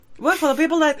Well, for the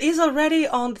people that is already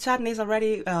on the chat and is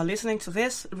already listening to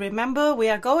this, remember we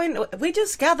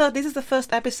just gathered, this is the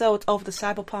first episode of the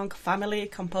Cyberpunk family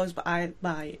composed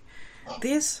by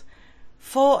this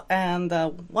four, and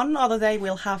one other day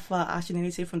we'll have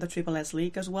Ashininisi from the Triple S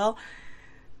League as well.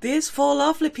 These four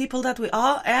lovely people that we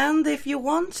are, and if you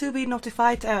want to be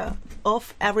notified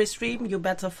of every stream, you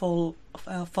better follow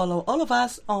all of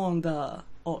us on the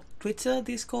Twitter,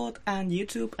 Discord, and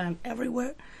YouTube, and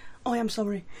everywhere. Oh, I'm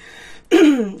sorry.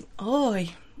 Oh,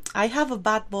 I have a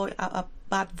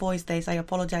bad voice days. I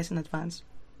apologize in advance.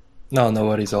 No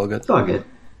worries, all good. It's all good.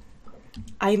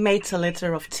 I made a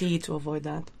liter of tea to avoid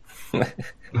that.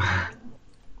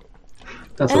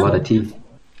 That's a lot of tea.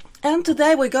 And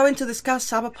today we're going to discuss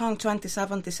Cyberpunk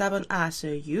 2077 as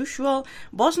usual.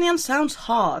 Bosnian sounds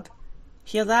hard.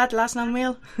 Hear that, last night,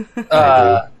 Emil?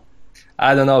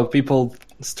 I don't know, people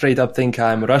straight up think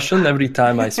I'm Russian every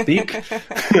time I speak.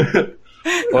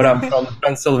 Or I'm from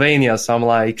Transylvania, so I'm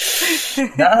like,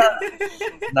 nah,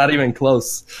 not even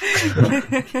close.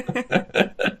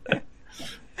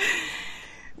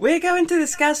 We're going to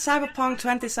discuss Cyberpunk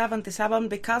 2077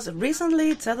 because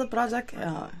recently CD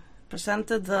Projekt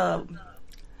presented the...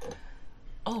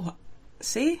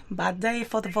 bad day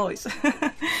for the voice.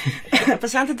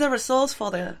 Presented the results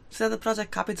for the CD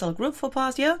Projekt Capital Group for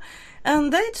past year,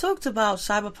 and they talked about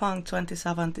Cyberpunk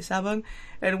 2077.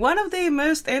 And one of the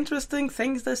most interesting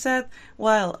things they said,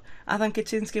 while Adam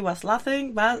Kaczynski was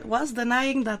laughing, but was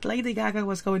denying that Lady Gaga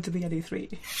was going to be at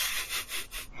E3.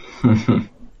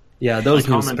 Yeah, those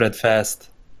news spread fast.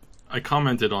 I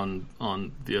commented on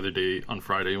the other day, on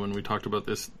Friday, when we talked about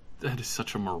this. That is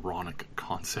such a moronic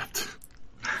concept.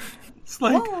 It's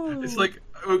like,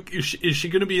 is she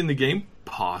going to be in the game?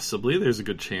 Possibly. There's a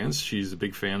good chance. She's a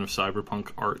big fan of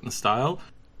cyberpunk art and style.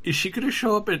 Is she going to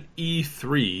show up at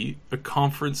E3, a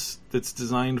conference that's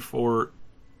designed for,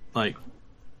 like,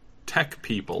 tech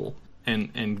people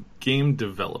and game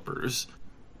developers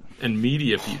and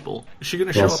media people? Is she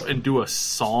going to show up and do a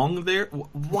song there?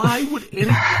 Why would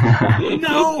anyone?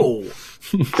 No!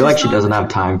 I feel like she doesn't have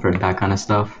time for that kind of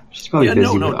stuff. She's probably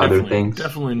busy with other things.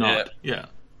 Definitely not. Yeah.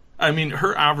 I mean,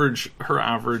 her average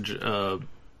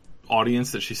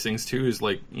audience that she sings to is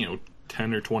like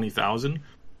 10 or 20,000.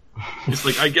 It's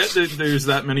like, I get that there's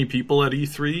that many people at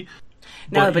E3,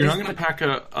 but you're not going to pack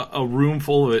a room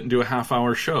full of it and do a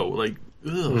half-hour show. Like,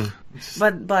 ugh.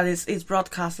 But it's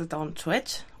broadcasted on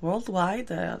Twitch worldwide.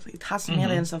 It has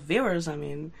millions of viewers. I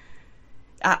mean,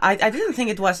 I didn't think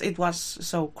it was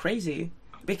so crazy,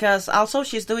 because also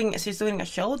she's doing a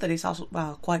show that is also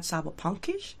quite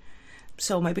cyberpunkish.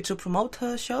 So maybe to promote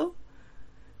her show.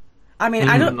 I mean,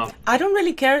 I don't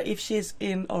really care if she's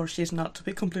in or she's not, to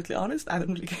be completely honest. I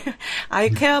don't really care. I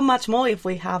care much more if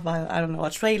we have a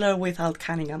trailer without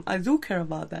Cunningham. I do care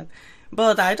about that.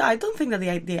 But I don't think that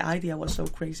the idea was so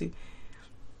crazy.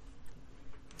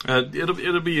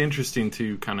 It'll be interesting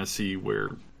to kind of see where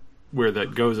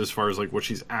that goes as far as like what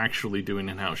she's actually doing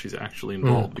and how she's actually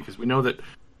involved, because we know that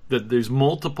there's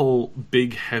multiple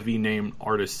big heavy name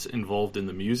artists involved in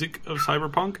the music of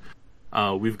Cyberpunk.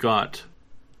 We've got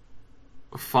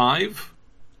 5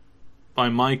 by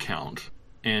my count,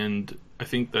 and I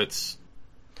think that's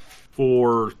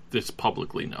 4 that's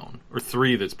publicly known, or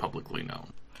 3 that's publicly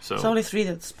known. So it's only 3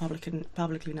 that's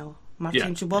publicly known.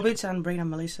 Martin Chubovic and Brina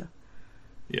Melissa.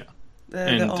 Yeah.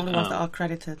 The only ones that are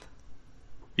credited.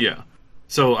 Yeah.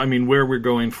 So, I mean, where we're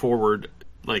going forward,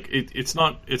 like, it's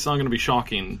not going to be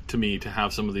shocking to me to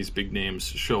have some of these big names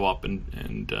show up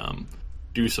and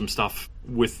do some stuff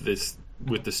with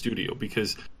the studio,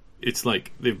 because it's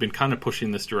like they've been kind of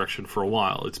pushing this direction for a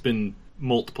while. It's been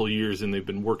multiple years and they've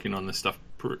been working on this stuff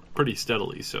pretty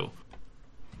steadily, so...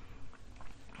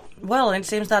 Well, it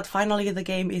seems that finally the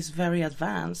game is very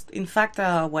advanced. In fact,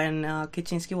 when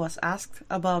Kaczynski was asked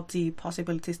about the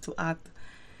possibilities to add,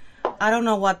 I don't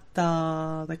know what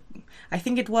I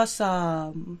think it was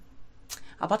a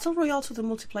battle royale to the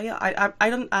multiplayer.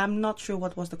 I'm not sure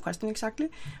what was the question exactly,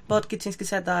 but Kaczynski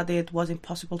said that it was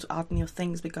impossible to add new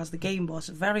things because the game was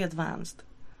very advanced.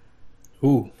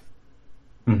 Ooh.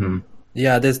 Mm-hmm.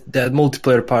 Yeah, that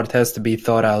multiplayer part has to be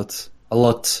thought out a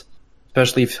lot.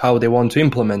 Especially how they want to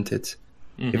implement it.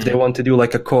 Mm-hmm. If they want to do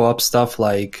like a co-op stuff,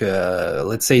 like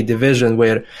let's say Division,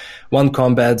 where one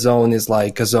combat zone is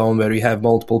like a zone where you have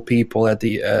multiple people at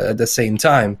the same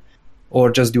time, or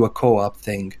just do a co-op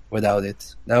thing without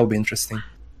it. That would be interesting.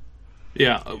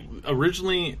 Yeah,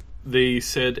 originally they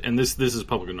said, and this is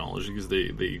public knowledge because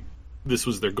this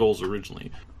was their goals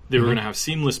originally. They were going to have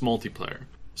seamless multiplayer.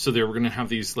 So they were going to have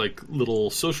these like little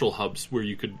social hubs where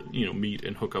you could, meet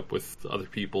and hook up with other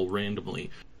people randomly.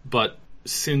 But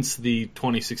since the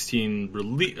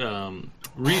 2016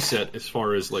 reset, as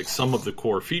far as like some of the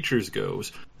core features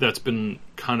goes, that's been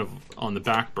kind of on the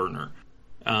back burner.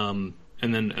 And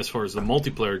then as far as the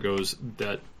multiplayer goes,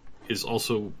 that is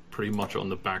also pretty much on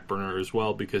the back burner as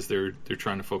well, because they're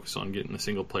trying to focus on getting the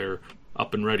single player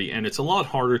up and ready. And it's a lot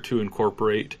harder to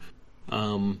incorporate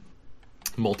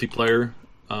multiplayer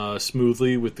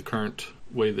smoothly with the current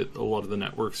way that a lot of the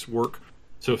networks work.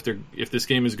 So if this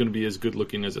game is going to be as good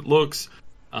looking as it looks,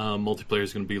 multiplayer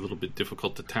is going to be a little bit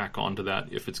difficult to tack onto that.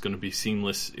 If it's going to be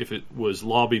seamless, if it was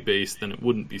lobby based, then it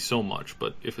wouldn't be so much.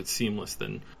 But if it's seamless,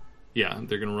 then yeah,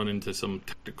 they're going to run into some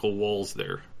technical walls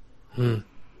there.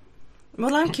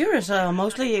 Well, I'm curious.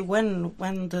 Mostly,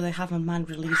 when do they have in mind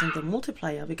releasing the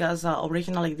multiplayer? Because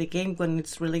originally the game, when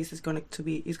it's released, is going to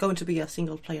be a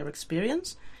single player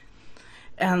experience.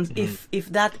 And if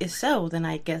that is so, then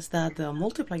I guess that the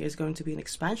multiplayer is going to be an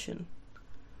expansion.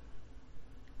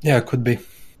 Yeah, it could be.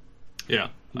 Yeah,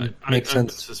 Makes sense. I've been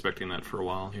suspecting that for a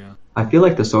while, yeah. I feel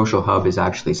like the social hub is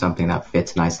actually something that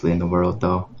fits nicely in the world,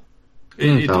 though.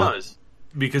 It does.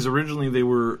 Because originally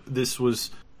this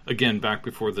was, again, back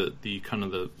before the kind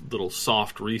of the little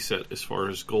soft reset as far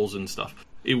as goals and stuff.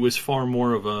 It was far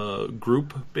more of a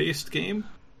group-based game.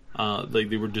 Like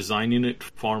they were designing it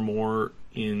far more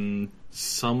in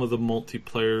some of the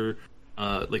multiplayer,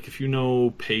 like if you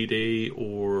know Payday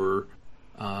or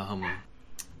kind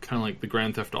of like the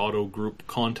Grand Theft Auto group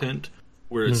content,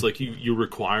 where it's like you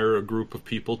require a group of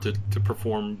people to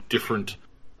perform different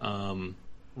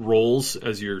roles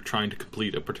as you're trying to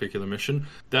complete a particular mission.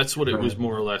 That's what it was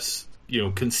more or less,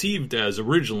 conceived as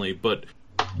originally, but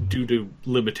due to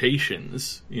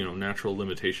limitations, natural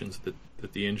limitations that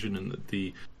the engine and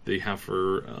that they have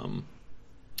for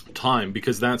time,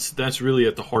 because that's really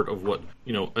at the heart of what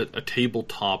a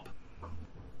tabletop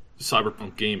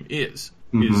cyberpunk game is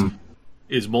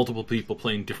multiple people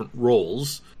playing different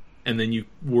roles and then you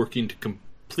working to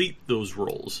complete those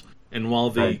roles. And while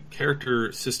the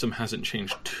character system hasn't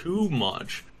changed too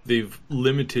much, they've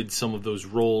limited some of those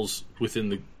roles within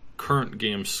the current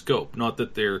game scope. Not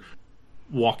that they're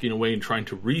walking away and trying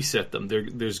to reset them.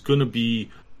 There's going to be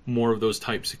more of those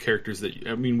types of characters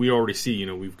that, we already see,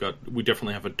 we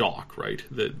definitely have a doc, right?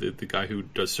 The guy who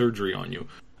does surgery on you.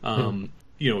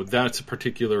 That's a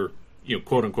particular,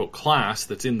 quote unquote class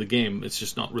that's in the game. It's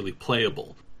just not really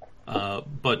playable.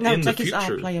 But in the future,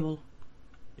 are playable.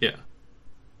 Yeah.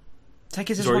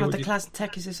 Techies is one of the class.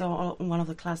 Techies is one of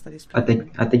the class that is playable.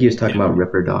 I think he was talking about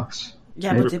Ripper docs.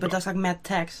 Yeah, right? but that's like med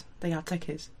techs. They are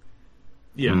techies.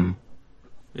 Yeah.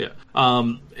 Yeah.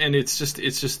 And it's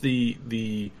just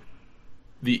the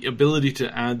ability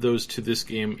to add those to this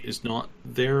game is not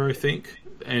there, I think,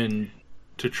 and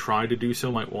to try to do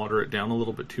so might water it down a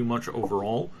little bit too much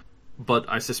overall. But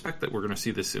I suspect that we're going to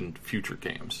see this in future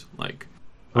games. Think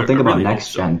about really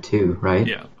next gen too, right?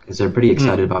 Yeah, because they're pretty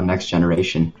excited about next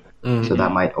generation, so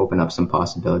that might open up some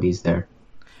possibilities there.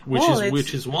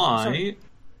 Which is why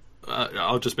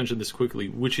I'll just mention this quickly.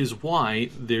 Which is why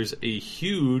there's a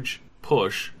huge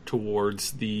push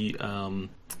towards the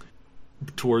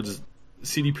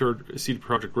CD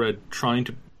Projekt Red trying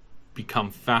to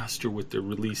become faster with their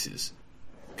releases,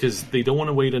 because they don't want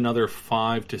to wait another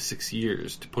 5 to 6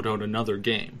 years to put out another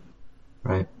game.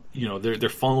 Right. They're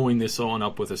following this on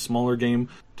up with a smaller game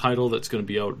title that's going to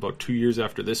be out about 2 years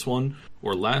after this one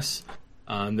or less.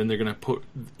 And then they're going to put,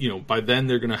 by then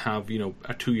they're going to have,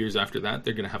 2 years after that,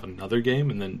 they're going to have another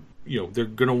game. And then, they're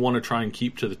going to want to try and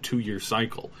keep to the 2-year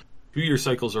cycle. 2-year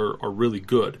cycles are really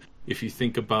good. If you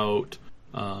think about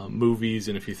movies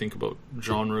and if you think about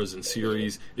genres and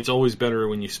series, it's always better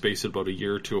when you space it about a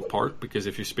year or two apart, because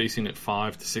if you're spacing it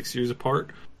 5 to 6 years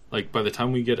apart, like by the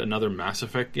time we get another Mass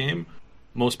Effect game,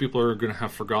 most people are going to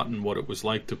have forgotten what it was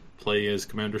like to play as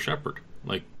Commander Shepard.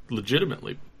 Like,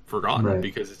 legitimately forgotten,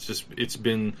 because it's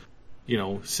been,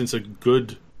 since a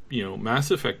good,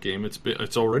 Mass Effect game,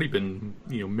 it's already been,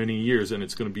 many years, and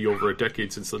it's going to be over a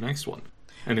decade since the next one.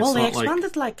 And it's they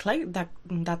expanded that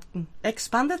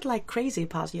expanded like crazy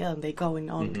past year, and they going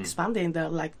on expanding.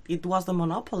 It was the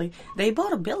monopoly. They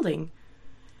bought a building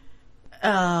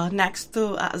next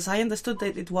to, as I understood,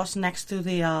 that it was next to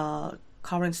the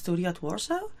current studio at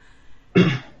Warsaw,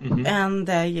 and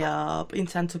they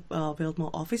intend to build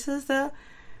more offices there,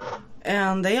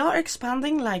 and they are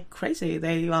expanding like crazy.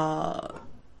 They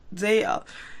say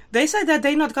that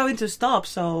they're not going to stop.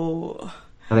 So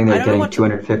I think they're getting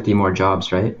 250 more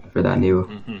jobs, right, for that new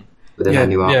that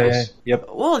new office. Yep.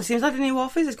 Well, it seems like the new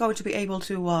office is going to be able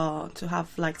to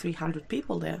have like 300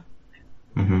 people there.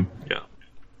 Yeah.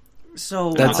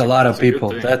 So that's a lot of people.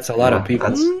 That's a lot of people.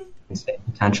 That's insane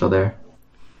potential there.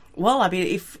 Well, I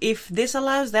mean, if this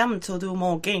allows them to do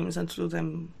more games and to do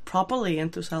them properly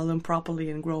and to sell them properly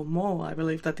and grow more, I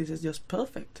believe that this is just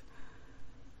perfect.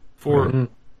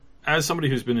 As somebody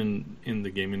who's been in the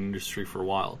gaming industry for a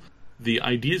while, the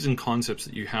ideas and concepts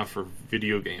that you have for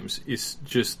video games is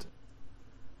just,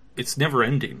 it's never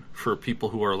ending for people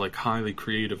who are like highly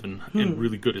creative and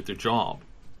really good at their job.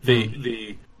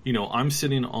 They I'm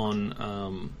sitting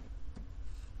on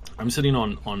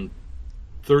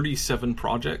 37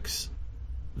 projects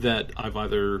that I've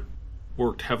either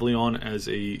worked heavily on as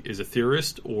a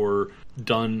theorist or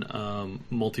done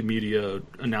multimedia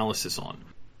analysis on.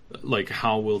 Like,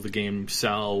 how will the game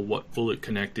sell? What will it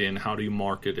connect in? How do you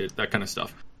market it? That kind of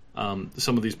stuff.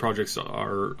 Some of these projects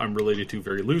I'm related to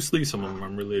very loosely. Some of them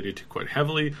I'm related to quite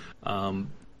heavily.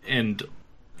 And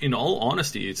in all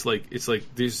honesty, it's like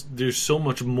there's so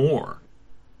much more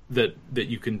that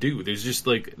you can do. There's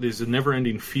a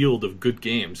never-ending field of good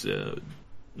games.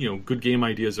 Good game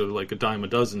ideas are like a dime a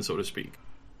dozen, so to speak.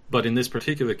 But in this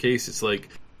particular case, it's like,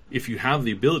 if you have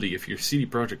the ability, if you're CD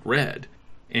Projekt Red,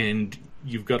 and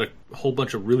you've got a whole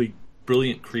bunch of really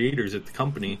brilliant creators at the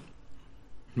company,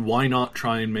 why not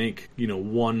try and make,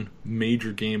 one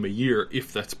major game a year,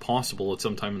 if that's possible at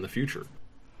some time in the future?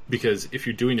 Because if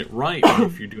you're doing it right, and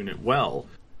if you're doing it well,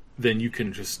 then you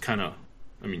can just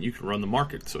you can run the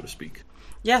market, so to speak.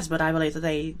 Yes, but I believe that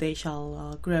they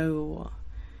shall grow,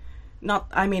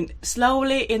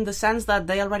 slowly, in the sense that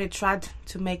they already tried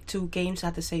to make 2 games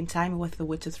at the same time with The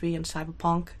Witcher 3 and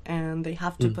Cyberpunk, and they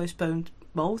have to postpone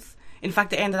both. In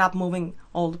fact, they ended up moving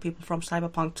all the people from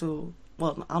Cyberpunk to,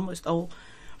 almost all,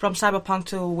 from Cyberpunk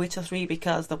to Witcher 3,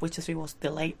 because The Witcher 3 was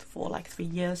delayed for like 3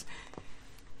 years.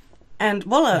 And,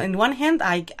 on one hand,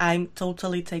 I'm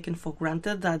totally taken for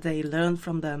granted that they learned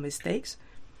from their mistakes.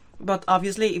 But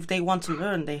obviously, if they want to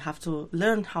learn, they have to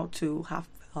learn how to have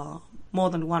more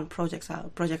than one project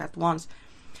at once.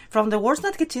 From the words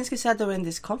that Kaczynski said during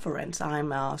this conference,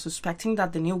 I'm suspecting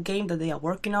that the new game that they are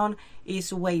working on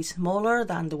is way smaller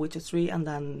than The Witcher 3 and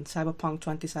than Cyberpunk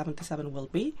 2077 will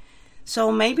be.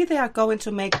 So maybe they are going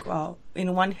to make,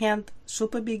 in one hand,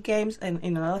 super big games, and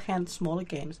in another hand, smaller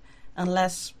games. And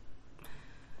less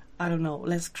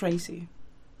crazy.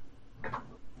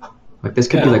 Like, this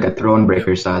could be like a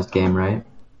Thronebreaker-sized game, right?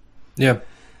 Yeah.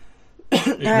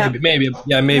 maybe a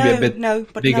bit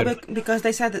bigger. No, because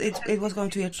they said that it was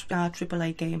going to be a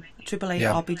AAA game, AAA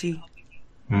RPG.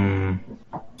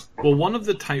 Well, one of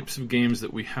the types of games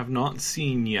that we have not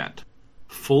seen yet,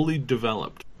 fully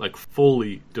developed,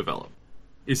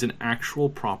 is an actual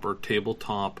proper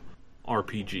tabletop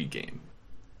RPG game.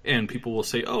 And people will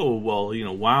say, oh, well,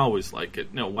 WoW is like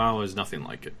it. No, WoW is nothing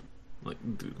like it. Like,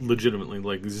 legitimately,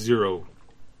 like zero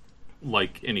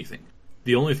like anything.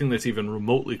 The only thing that's even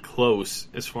remotely close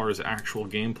as far as actual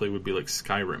gameplay would be like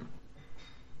Skyrim.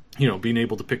 Being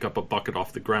able to pick up a bucket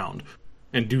off the ground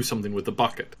and do something with the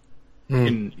bucket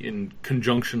in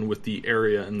conjunction with the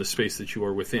area and the space that you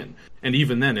are within. And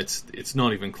even then, it's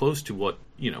not even close to what,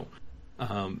 in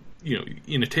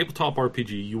a tabletop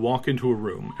RPG, you walk into a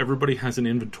room, everybody has an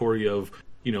inventory of,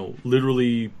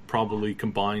 literally probably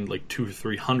combined like 200 or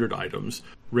 300 items,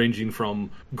 ranging from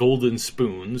golden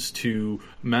spoons to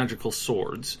magical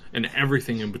swords and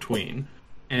everything in between,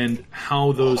 and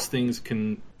how those things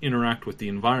can interact with the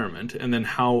environment, and then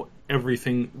how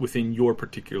everything within your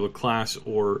particular class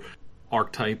or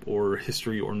archetype or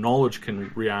history or knowledge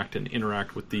can react and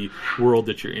interact with the world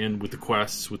that you're in, with the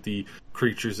quests, with the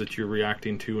creatures that you're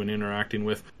reacting to and interacting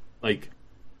with.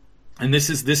 And this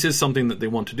is something that they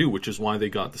want to do, which is why they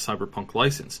got the Cyberpunk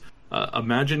license.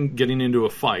 Imagine getting into a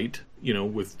fight,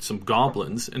 with some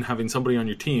goblins, and having somebody on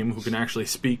your team who can actually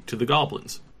speak to the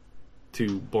goblins,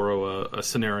 to borrow a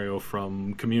scenario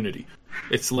from Community.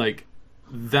 It's like,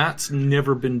 that's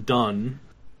never been done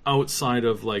outside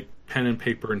of like pen and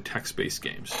paper and text-based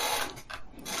games.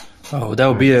 Oh, that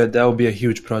would be a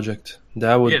huge project.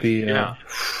 That would be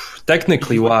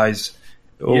technically wise.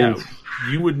 Oh. Yeah.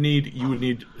 You would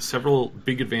need several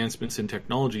big advancements in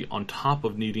technology on top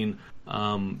of needing,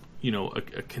 a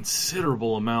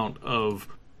considerable amount of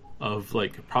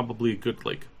like probably a good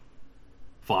like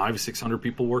 500-600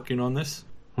 people working on this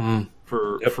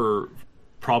for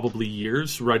probably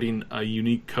years, writing a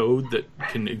unique code that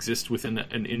can exist within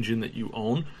an engine that you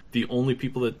own. The only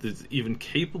people that is even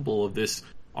capable of this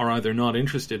are either not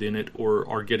interested in it or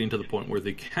are getting to the point where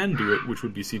they can do it, which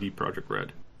would be CD Projekt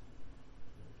Red.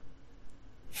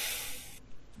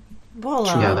 Well,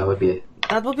 that would be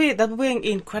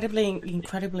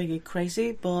incredibly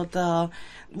crazy. But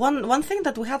one thing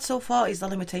that we had so far is the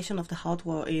limitation of the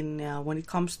hardware in when it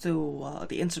comes to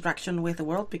the interaction with the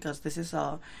world, because this is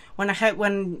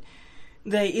when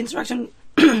the interaction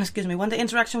excuse me, when the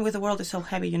interaction with the world is so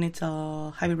heavy, you need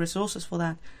heavy resources for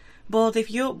that. But if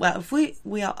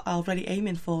we are already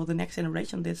aiming for the next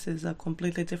generation, this is a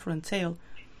completely different tale.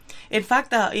 In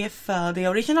fact, if the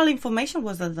original information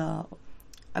was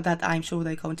that I'm sure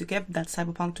they're going to give, that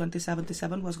Cyberpunk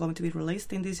 2077 was going to be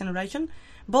released in this generation,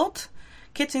 but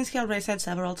Kaczynski already said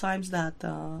several times that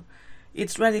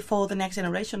it's ready for the next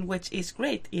generation, which is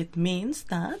great. It means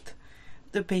that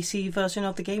the PC version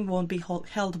of the game won't be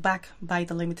held back by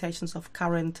the limitations of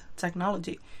current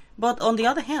technology. But on the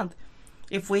other hand,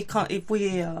 if we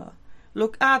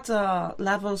look at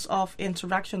levels of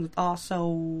interaction that are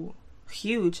so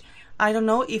huge, I don't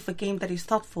know if a game that is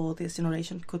thought for this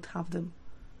generation could have them.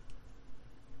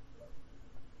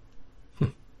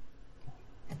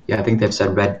 Yeah, I think they've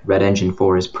said Red Engine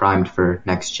 4 is primed for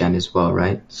next gen as well,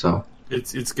 right? So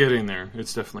it's getting there.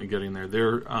 It's definitely getting there.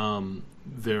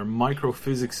 Their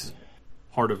microphysics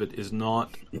part of it is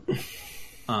not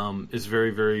is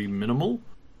very, very minimal,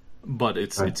 but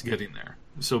it's getting there.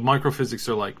 So microphysics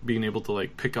are like being able to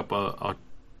like pick up a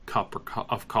cup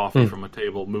of coffee from a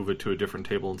table, move it to a different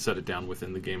table, and set it down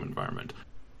within the game environment,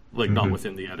 like not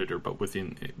within the editor, but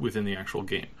within the actual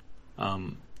game.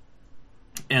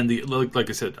 And like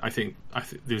I said, I think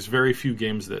there's very few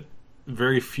engines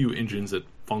that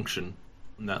function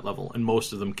on that level, and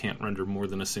most of them can't render more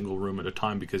than a single room at a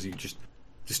time because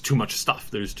there's too much stuff.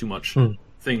 There's too much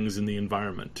things in the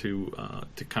environment to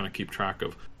kind of keep track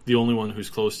of. The only one who's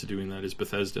close to doing that is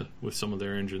Bethesda with some of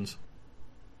their engines.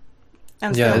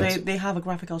 And still, they have a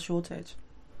graphical shortage.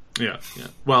 Yeah.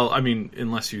 Well, I mean,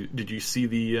 did you see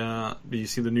the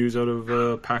news out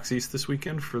of PAX East this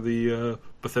weekend for the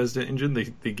Bethesda engine?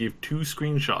 They gave 2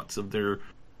 screenshots of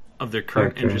their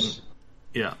current engine.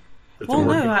 Yeah. Well,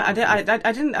 no, I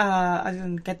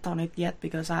didn't get on it yet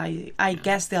because I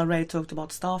guess they already talked about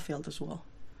Starfield as well.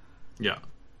 Yeah.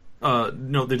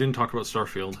 No, they didn't talk about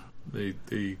Starfield.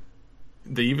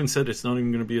 They even said it's not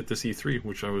even going to be at this E3,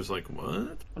 which I was like,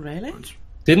 what? Really?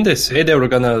 Didn't they say they were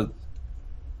gonna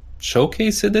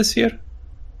showcase it this year?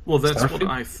 Well, that's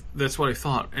what I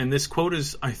thought. And this quote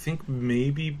is, I think,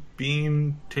 maybe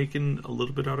being taken a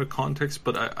little bit out of context,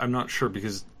 but I'm not sure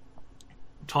because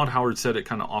Todd Howard said it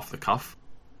kind of off the cuff.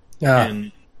 Yeah.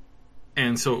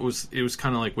 And so it was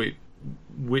kind of like, wait,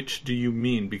 which do you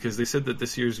mean? Because they said that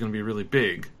this year is going to be really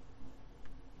big.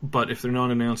 But if they're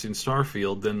not announcing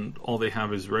Starfield, then all they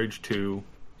have is Rage 2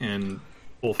 and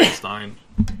Wolfenstein.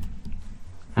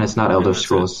 And it's not Elder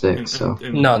Scrolls 6, so...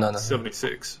 No.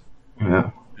 76.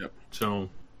 Yeah. Yep. So,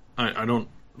 I don't,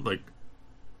 like...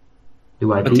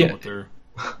 Do I but do?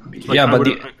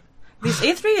 This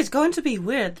E3 is going to be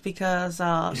weird because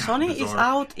Sony bizarre. is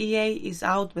out, EA is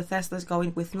out, Bethesda's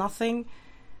going with nothing.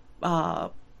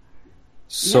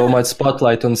 So much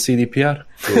spotlight on CDPR.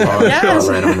 Yes.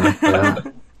 Right on that.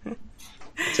 Yeah.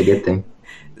 It's a good thing.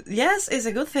 Yes, it's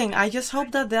a good thing. I just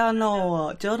hope that there are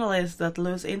no journalists that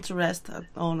lose interest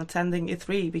on attending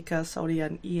E3 because Sony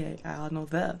and EA are not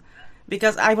there.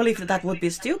 Because I believe that would be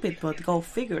stupid, but go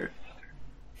figure.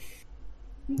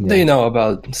 Yeah. They know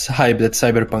about hype that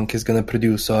Cyberpunk is going to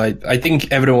produce, so I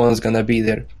think everyone's going to be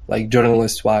there, like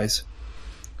journalist-wise.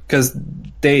 Because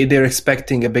they're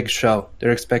expecting a big show.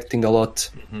 They're expecting a lot.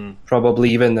 Mm-hmm.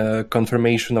 Probably even a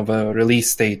confirmation of a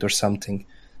release date or something.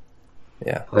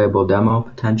 Yeah. Playable demo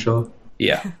potential.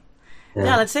 Yeah.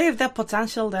 Yeah, let's say if that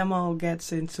potential demo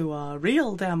gets into a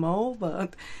real demo,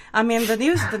 but I mean the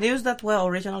news that were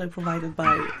originally provided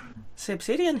by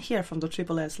Obsidian here from the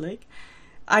Triple S League,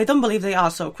 I don't believe they are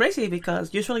so crazy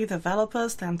because usually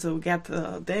developers tend to get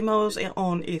demos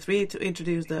on E3 to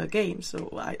introduce the game, so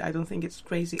I don't think it's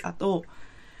crazy at all.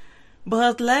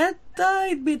 But let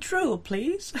it be true,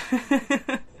 please.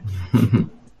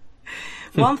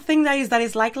 One thing that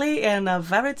is likely, and a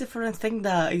very different thing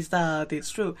is that it's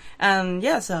true. And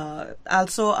yes,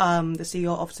 also the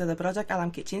CEO of CD Projekt,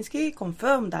 Adam Kaczynski,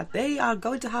 confirmed that they are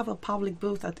going to have a public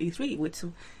booth at E3, which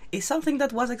is something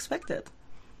that was expected.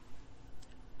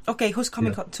 Okay, who's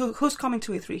coming to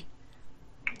E3?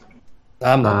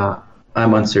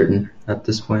 I'm uncertain at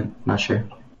this point. Not sure.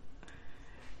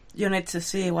 You need to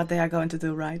see what they are going to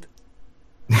do, right?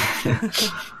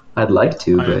 I'd like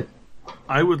to, but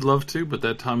I would love to, but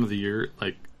that time of the year,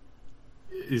 like,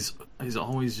 is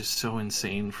always just so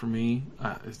insane for me.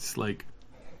 It's like,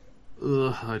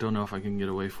 I don't know if I can get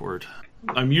away for it.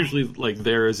 I'm usually like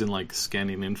there as in like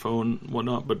scanning info and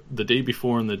whatnot, but the day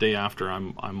before and the day after,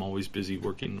 I'm always busy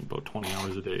working about 20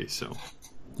 hours a day. So,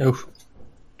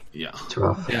 yeah, it's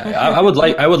rough. Yeah, I would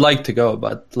like to go,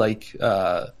 but like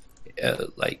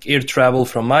air travel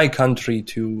from my country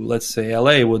to, let's say,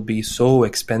 LA would be so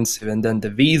expensive, and then the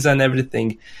visa and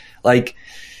everything. Like,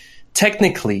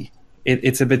 technically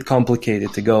it's a bit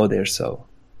complicated to go there. So,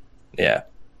 yeah.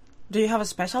 Do you have a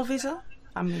special visa?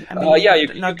 I mean,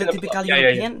 not the typical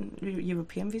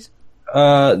European visa.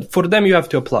 For them, you have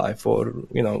to apply for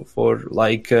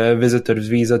like visitor's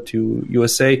visa to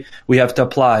USA. We have to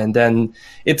apply, and then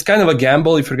it's kind of a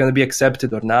gamble if you're going to be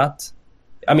accepted or not.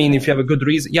 I mean, if you have a good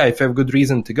reason, if you have a good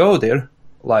reason to go there,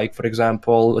 like for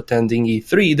example attending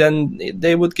E3, then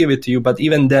they would give it to you. But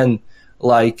even then,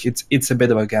 like it's a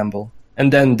bit of a gamble.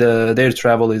 And then their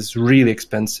travel is really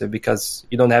expensive because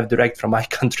you don't have direct from my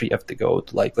country. You have to go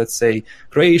to, like, let's say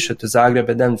Croatia to Zagreb,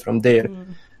 and then from there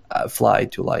fly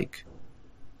to like.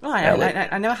 Oh,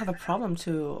 I never have a problem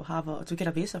to get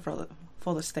a visa for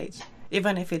the States,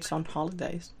 even if it's on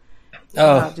holidays.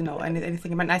 Without,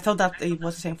 anything. I mean, I thought that it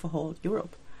was the same for whole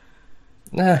Europe.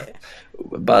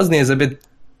 Bosnia is a bit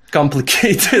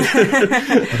complicated.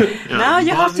 Now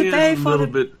you have to pay for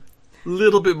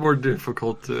little bit more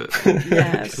difficult to.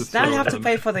 Yes. Now you have to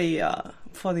pay for the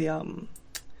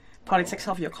politics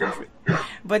of your country.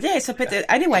 But yeah, it's a bit.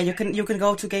 Anyway, you can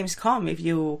go to Gamescom if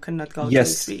you cannot go to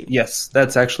E3. Yes,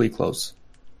 that's actually close.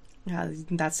 Yeah,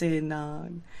 that's in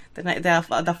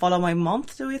the following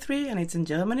month to E3, and it's in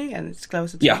Germany, and it's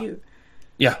closer to you.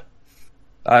 Yeah,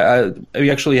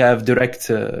 we actually have direct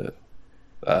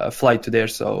flight to there,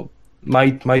 so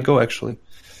might go actually.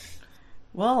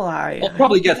 Well, I'll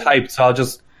probably get hyped, so I'll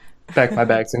just pack my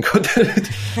bags and go there.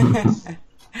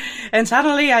 And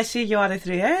suddenly I see you at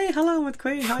E3. Hey, hello,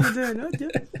 McQueen, how you doing? Oh, yeah,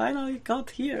 finally got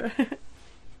here.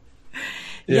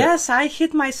 Yes, I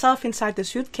hid myself inside the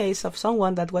suitcase of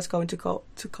someone that was going to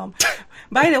come.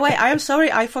 By the way, I am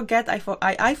sorry. I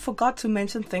forgot to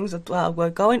mention things that were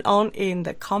going on in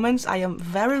the comments. I am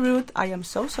very rude. I am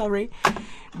so sorry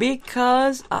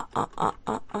because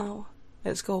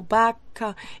let's go back.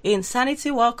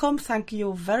 Insanity, welcome. Thank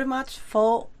you very much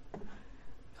for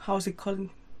how's it called?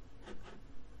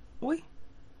 Wait.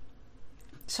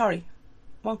 Sorry.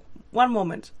 One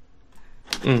moment.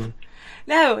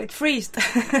 No, it freezed.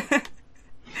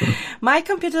 My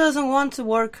computer doesn't want to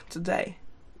work today.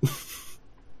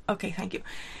 Okay, thank you.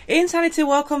 Insanity,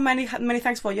 welcome. Many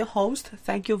thanks for your host.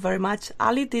 Thank you very much.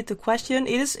 Ali did the question.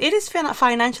 It is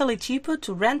financially cheaper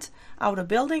to rent out a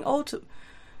building or to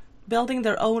building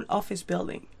their own office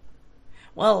building.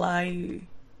 Well, I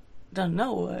don't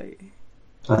know.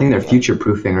 I think they're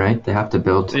future-proofing, right? They have to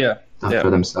build stuff for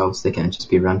themselves. They can't just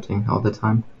be renting all the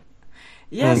time.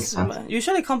 Yes,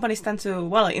 usually companies tend to.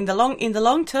 Well, in the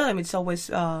long term, it's always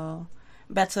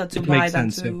better to buy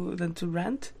than to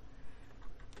rent.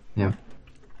 Yeah.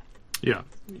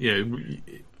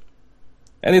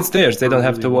 And it's theirs. They don't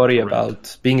have to worry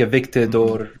about being evicted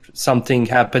or something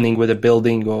happening with a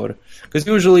building, or because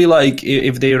usually, like,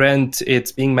 if they rent,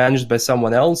 it's being managed by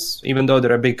someone else, even though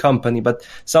they're a big company. But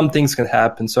some things can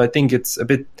happen. So I think it's a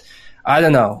bit. I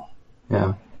don't know.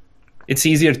 Yeah. It's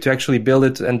easier to actually build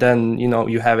it, and then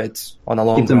you have it on a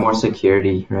long. Give them more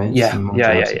security, right? Yeah.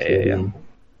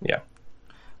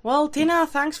 Well, Tina,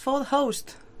 thanks for the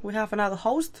host. We have another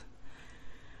host.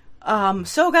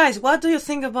 So, guys, what do you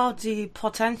think about the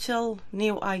potential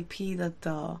new IP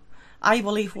that I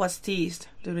believe was teased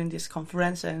during this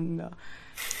conference? And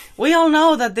we all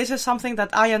know that this is something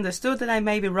that I understood, and I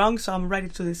may be wrong, so I'm ready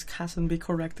to discuss and be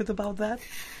corrected about that.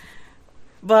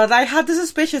 But I had the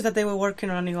suspicion that they were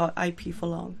working on a new IP for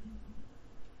long.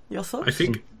 Your thoughts? I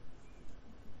think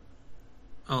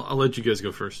I'll let you guys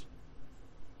go first.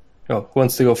 Oh, who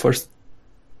wants to go first?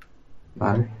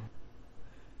 I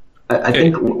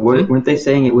think, weren't they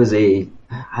saying it was I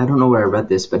don't know where I read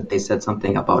this, but they said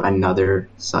something about another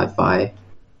sci-fi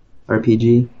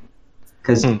RPG?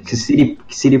 Because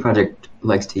CD Projekt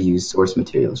likes to use source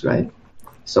materials, right?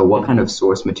 So what kind of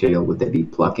source material would they be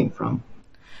plucking from?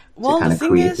 Well,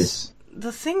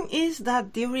 the thing is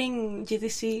that during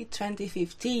GDC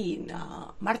 2015,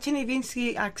 Marcin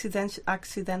Iwiński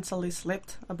accidentally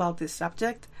slipped about this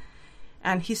subject,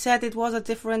 and he said it was a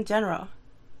different genre.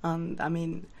 And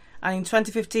in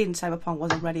 2015, Cyberpunk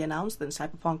was already announced, and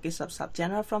Cyberpunk is a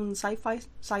subgenre from sci-fi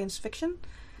science fiction.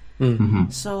 Mm-hmm.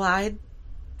 So I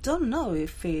don't know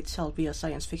if it shall be a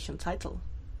science fiction title.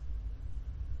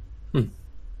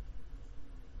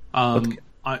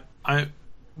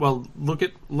 Well, look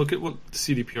at what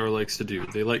CDPR likes to do.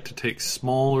 They like to take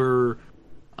smaller,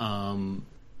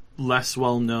 less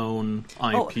well-known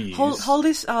IPs. Hold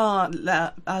this.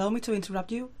 Allow me to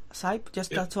interrupt you, Saip,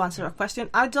 just to answer a question.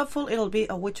 I'm doubtful it'll be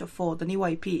a Witcher 4, the new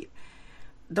IP.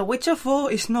 The Witcher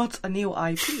 4 is not a new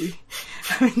IP.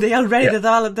 I mean, they already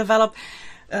developed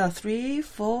 3,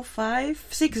 4, 5,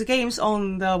 6 games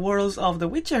on the worlds of The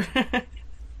Witcher.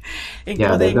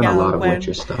 Yeah, they've done a lot of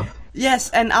Witcher stuff. Yes,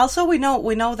 and also we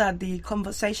know that the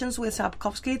conversations with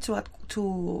Sapkowski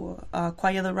to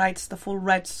acquire the rights, the full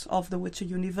rights of the Witcher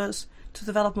universe to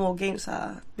develop more games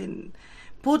have been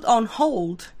put on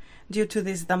hold due to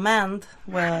this demand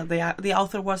where the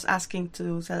author was asking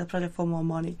to sell the project for more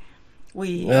money. So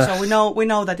we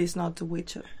know that it's not The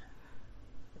Witcher.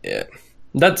 Yeah,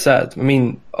 that's sad. I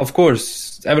mean, of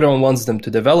course, everyone wants them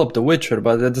to develop The Witcher,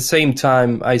 but at the same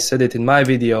time, I said it in my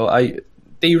video,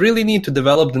 they really need to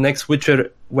develop the next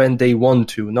Witcher when they want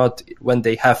to, not when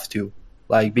they have to,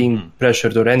 like being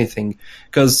pressured or anything.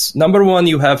 Because number one,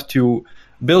 you have to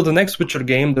build the next Witcher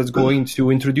game that's going to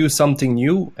introduce something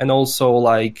new and also,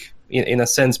 like, in a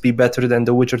sense, be better than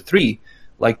The Witcher 3,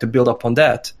 like to build up on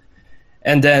that.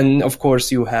 And then, of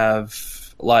course, you have,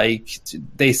 like,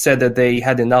 they said that they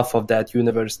had enough of that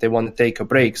universe. They want to take a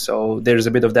break, so there's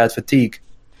a bit of that fatigue.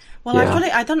 Well,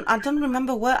 actually, I don't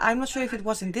remember where. I'm not sure if it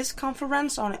was in this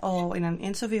conference or in an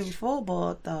interview before,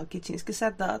 but Kicinski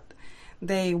said that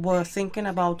they were thinking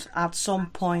about at some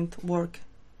point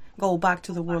go back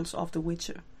to the worlds of The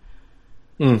Witcher.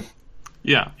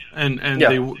 Yeah, and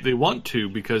they want to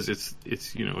because it's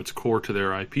it's core to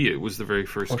their IP. It was the very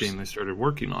first game they started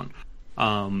working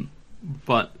on,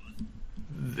 but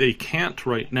they can't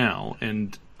right now.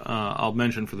 And I'll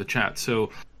mention for the chat.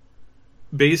 So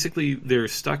basically, they're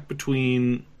stuck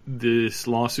between this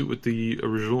lawsuit with the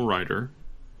original writer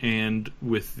and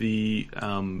with the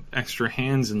extra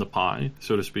hands in the pie,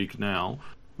 so to speak, now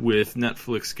with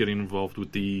Netflix getting involved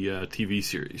with the TV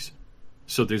series.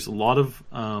 So there's a lot of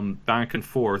back and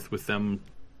forth with them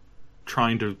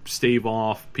trying to stave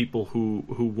off people who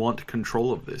want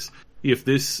control of this. If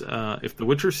the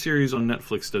Witcher series on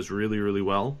Netflix does really, really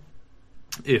well,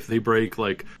 if they break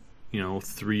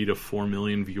 3 to 4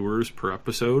 million viewers per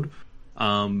episode,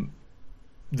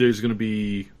 there's going to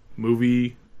be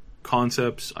movie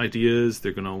concepts, ideas.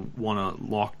 They're going to want to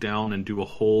lock down and do a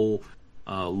whole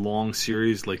long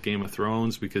series like Game of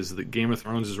Thrones, because the Game of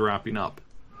Thrones is wrapping up.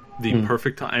 The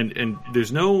perfect time, and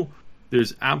there's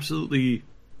absolutely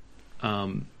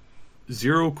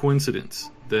zero coincidence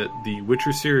that the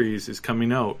Witcher series is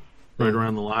coming out right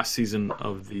around the last season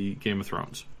of the Game of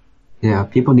Thrones. Yeah,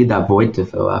 people need that void to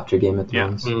fill after Game of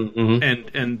Thrones. Yeah.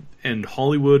 And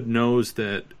Hollywood knows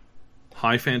that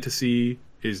high fantasy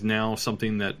is now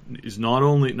something that is not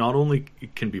only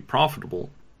can be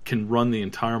profitable, can run the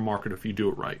entire market if you do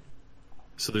it right.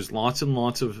 So there's lots and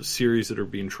lots of series that are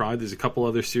being tried. There's a couple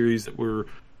other series that were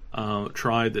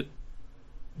tried that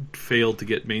failed to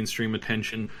get mainstream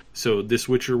attention. So this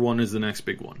Witcher one is the next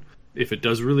big one. If it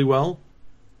does really well,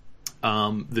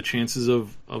 the chances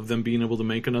of them being able to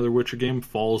make another Witcher game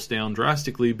falls down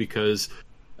drastically, because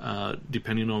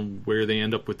depending on where they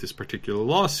end up with this particular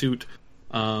lawsuit,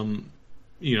 anything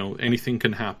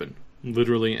can happen.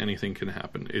 Literally anything can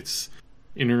happen. It's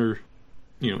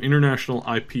international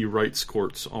IP rights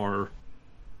courts are,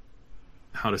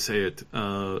 how to say it,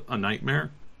 a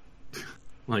nightmare.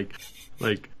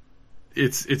 like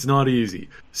it's not easy.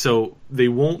 So they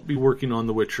won't be working on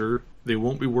The Witcher. They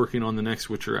won't be working on the next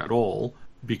Witcher at all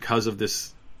because of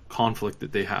this conflict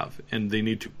that they have, and they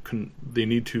need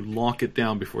to lock it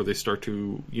down before they start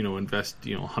to invest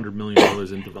 $100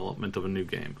 million in development of a new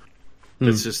game.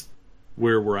 That's just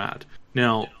where we're at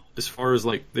now. As far as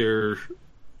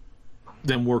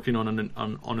them working on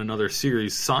another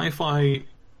series, sci-fi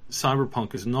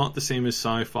Cyberpunk is not the same as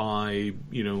sci-fi,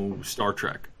 Star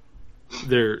Trek.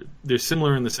 They're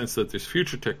similar in the sense that there's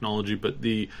future technology, but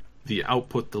the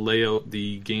output, the layout,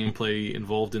 the gameplay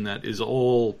involved in that is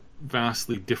all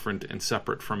vastly different and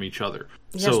separate from each other.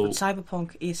 Yes, but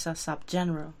Cyberpunk is a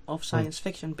subgenre of science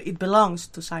fiction, but it belongs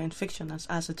to science fiction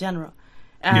as a genre.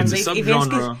 And it's a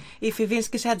subgenre. If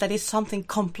Iwinski said that it's something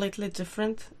completely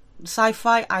different,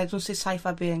 sci-fi, I don't see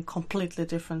sci-fi being completely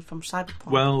different from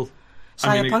Cyberpunk. Well,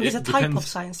 Cyberpunk is a type of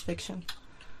science fiction.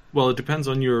 Well, it depends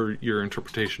on your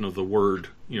interpretation of the word,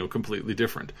 completely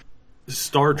different.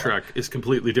 Star Trek is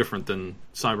completely different than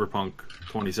Cyberpunk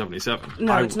 2077.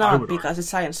 No, it's not, because it's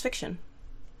science fiction.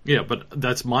 Yeah, but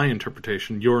that's my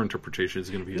interpretation. Your interpretation is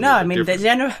going to be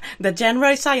different. The genre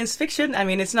is science fiction. I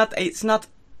mean, it's not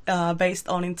based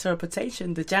on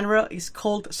interpretation. The genre is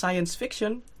called science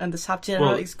fiction, and the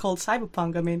subgenre is called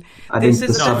cyberpunk. I mean, this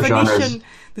is a definition.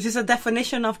 This is a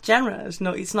definition of genres.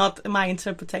 No, it's not my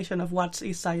interpretation of what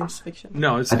is science fiction.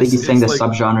 No, I think he's saying the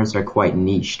subgenres are quite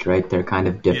niched, right? They're kind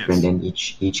of different in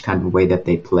each kind of way that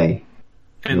they play.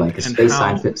 And like a space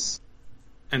scientist.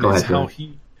 And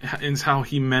it's how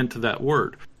he meant that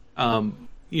word. And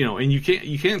you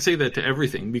can't say that to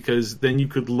everything, because then you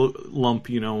could lump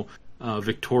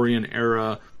Victorian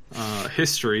era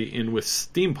history in with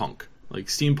steampunk. Like,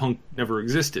 steampunk never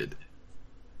existed.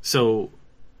 So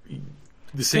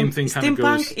the same thing kind of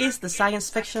goes... Steampunk is the science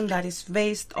fiction that is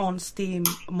based on steam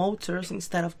motors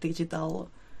instead of digital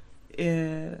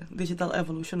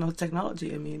evolution of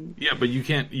technology. I mean, yeah, but you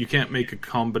can't make a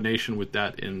combination with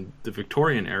that in the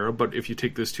Victorian era. But if you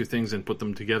take those two things and put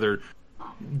them together,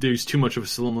 there's too much of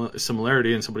a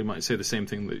similarity, and somebody might say the same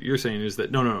thing that you're saying, is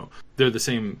that no, they're the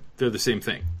same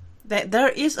thing. There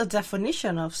is a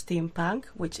definition of steampunk,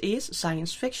 which is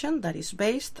science fiction that is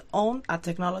based on a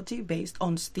technology based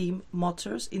on steam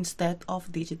motors instead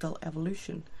of digital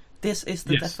evolution. This is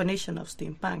the definition of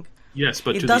steampunk. Yes,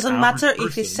 but it doesn't matter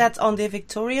if it's set on the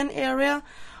Victorian era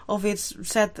or if it's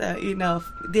set in a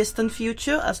distant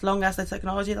future, as long as the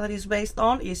technology that is based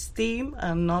on is steam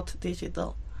and not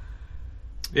digital.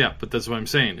 Yeah, but that's what I'm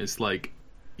saying. It's like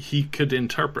he could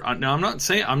interpret. Now, I'm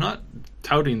not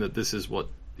touting that this is what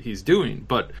he's doing,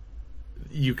 but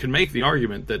you can make the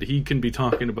argument that he can be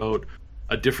talking about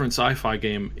a different sci-fi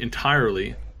game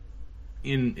entirely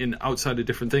in outside a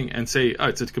different thing and say, oh,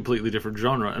 it's a completely different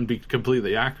genre, and be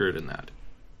completely accurate in that.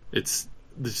 It's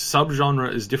the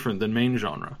subgenre is different than main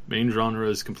genre. Main genre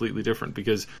is completely different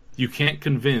because you can't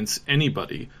convince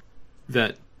anybody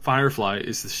that Firefly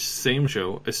is the same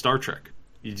show as Star Trek.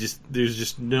 There's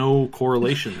just no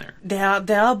correlation there.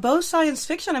 They are both science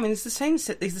fiction. I mean, it's the same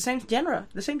genre.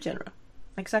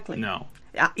 Exactly. No.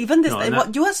 Even this,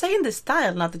 what you are saying, the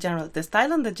style, not the genre. The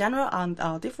style and the genre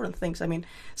are different things. I mean,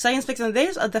 science fiction.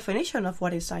 There's a definition of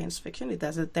what is science fiction.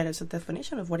 There is a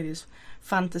definition of what it is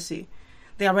fantasy.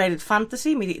 They are rated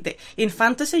fantasy. In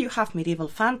fantasy, you have medieval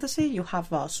fantasy. You have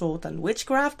sword and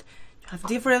witchcraft. You have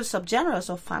different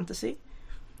subgenres of fantasy.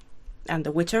 And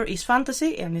The Witcher is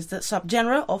fantasy and is the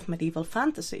subgenre of medieval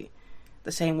fantasy.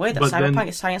 The same way that cyberpunk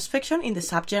is science fiction in the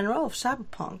subgenre of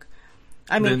cyberpunk.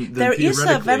 I mean, there is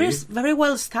a very, very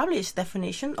well established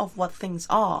definition of what things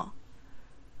are.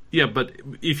 Yeah, but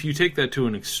if you take that to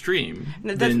an extreme,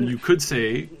 then you could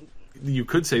say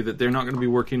that they're not going to be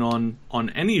working on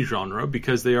any genre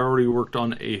because they already worked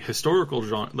on a historical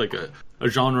genre, like a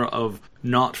genre of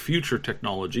not future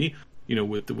technology. You know,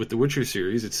 with the Witcher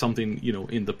series, it's something, you know,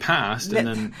 in the past, and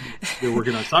then they're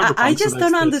working on Cyberpunk. I just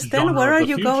don't understand where are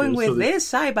you going with this,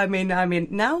 Saib. I mean,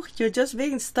 now you're just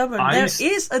being stubborn. There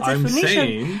is a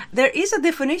definition. There is a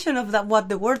definition of what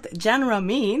the word genre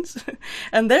means,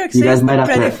 and there exists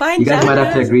predefined genres. You guys might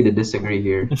have to agree to disagree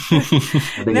here. I think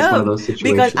it's one of those situations.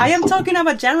 Because I am talking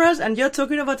about genres, and you're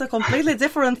talking about a completely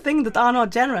different thing that are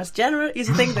not genres. Genre is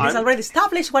a thing that is already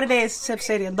established what it is.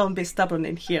 Sebsadian, don't be stubborn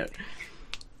in here.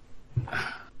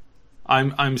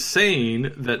 I'm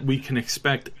saying that we can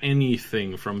expect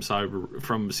anything from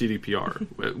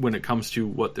CDPR when it comes to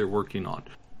what they're working on,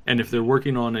 and if they're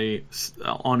working on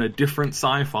a different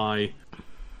sci-fi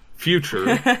future,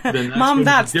 then that's Mom,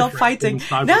 Dad, stop fighting.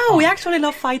 No, we actually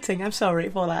love fighting. I'm sorry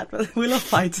for that, but we love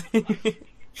fighting.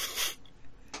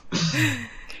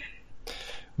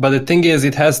 But the thing is,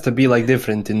 it has to be like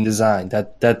different in design.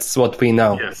 That's what we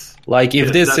know. Yes. Like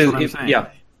if this is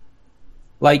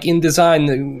like in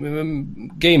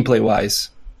design, gameplay-wise,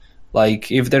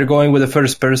 like if they're going with a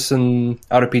first-person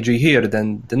RPG here,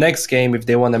 then the next game, if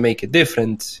they want to make it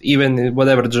different, even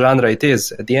whatever genre it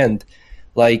is at the end,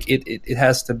 like it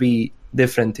has to be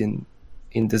different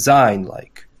in design.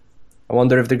 Like, I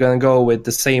wonder if they're gonna go with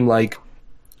the same like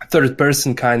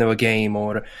third-person kind of a game,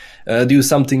 or do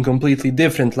something completely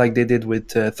different, like they did with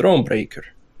Thronebreaker,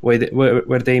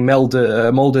 where they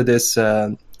molded this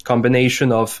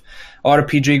combination of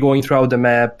RPG going throughout the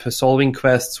map, solving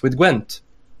quests with Gwent.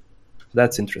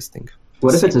 That's interesting.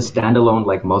 What if it's a standalone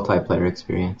like multiplayer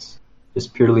experience,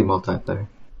 just purely multiplayer?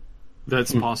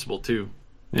 That's possible too.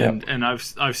 And I've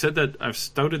said that, I've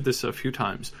stouted this a few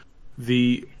times.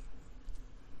 The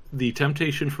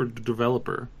temptation for the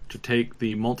developer to take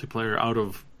the multiplayer out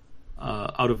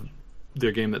of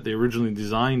their game that they originally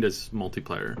designed as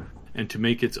multiplayer and to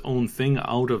make its own thing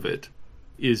out of it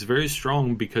is very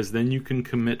strong, because then you can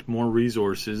commit more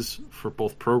resources for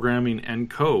both programming and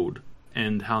code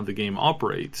and how the game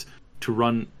operates to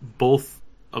run both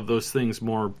of those things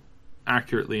more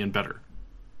accurately and better.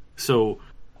 So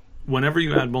whenever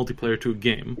you add multiplayer to a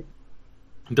game,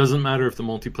 it doesn't matter if the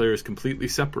multiplayer is completely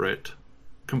separate,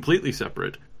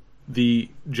 the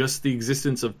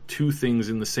existence of two things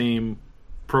in the same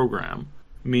program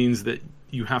means that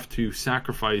you have to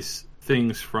sacrifice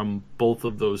things from both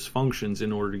of those functions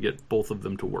in order to get both of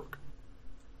them to work.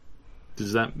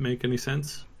 Does that make any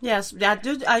sense? Yes. Yeah,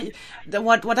 dude,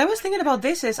 what I was thinking about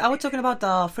this is, I was talking about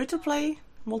the free-to-play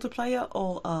multiplayer,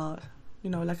 or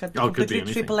like a completely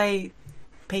AAA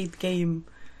paid game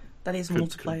that is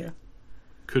multiplayer.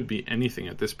 could be anything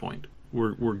at this point.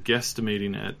 We're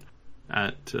guesstimating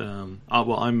at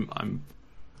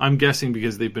I'm guessing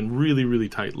because they've been really, really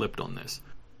tight-lipped on this.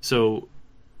 So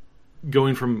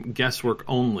going from guesswork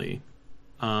only,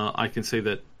 I can say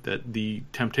that the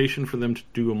temptation for them to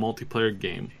do a multiplayer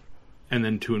game and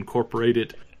then to incorporate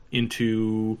it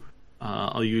into,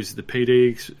 I'll use the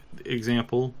Payday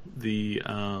example, the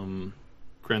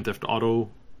Grand Theft Auto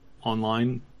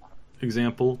Online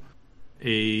example,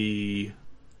 a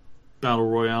Battle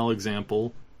Royale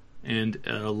example, and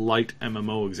a light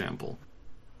MMO example.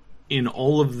 In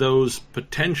all of those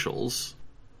potentials,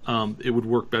 it would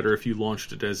work better if you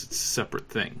launched it as a separate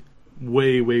thing.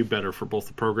 Way, way better for both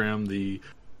the program, the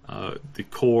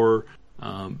core,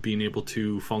 being able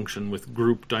to function with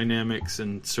group dynamics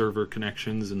and server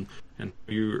connections, and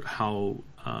how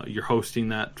you're hosting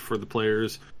that for the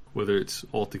players, whether it's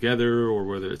all together or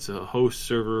whether it's a host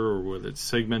server or whether it's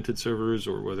segmented servers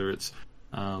or whether it's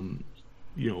a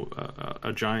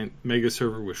giant mega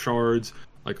server with shards.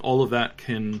 Like, all of that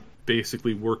can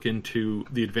basically work into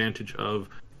the advantage of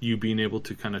you being able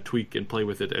to kind of tweak and play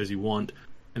with it as you want,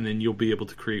 and then you'll be able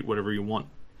to create whatever you want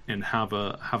and have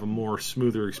a more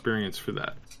smoother experience for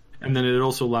that. And then it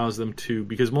also allows them to,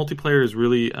 because multiplayer is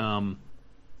really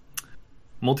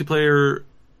multiplayer,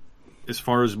 as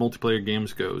far as multiplayer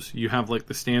games goes, you have like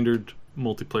the standard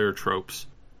multiplayer tropes,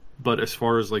 but as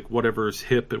far as like whatever is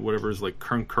hip and whatever is like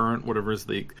current, whatever is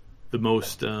the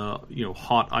most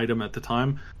hot item at the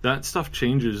time, that stuff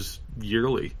changes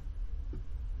yearly.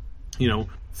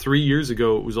 3 years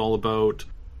ago it was all about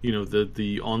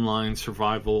the online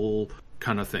survival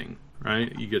kind of thing,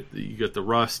 right? You get the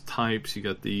Rust types, you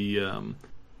got the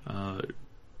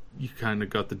you kind of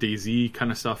got the DayZ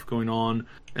kind of stuff going on,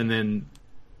 and then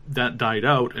that died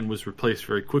out and was replaced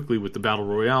very quickly with the Battle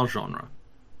Royale genre.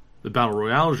 The Battle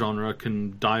Royale genre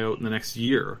can die out in the next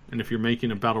year, and if you're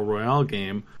making a Battle Royale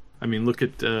game, I mean, look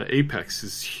at Apex,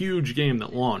 this huge game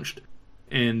that launched,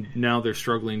 and now they're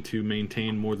struggling to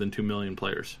maintain more than 2 million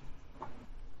players.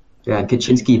 Yeah, and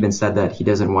Kaczynski even said that he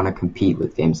doesn't want to compete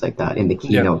with games like that. In the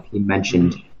keynote, he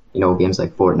mentioned, games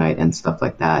like Fortnite and stuff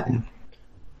like that, and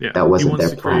that wasn't their plan. He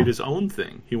wants to create his own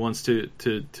thing. He wants to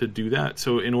do that.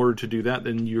 So in order to do that,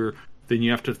 then you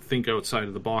have to think outside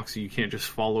of the box. You can't just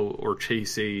follow or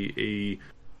chase a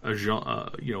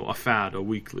fad, a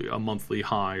weekly, a monthly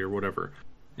high or whatever.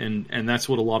 And that's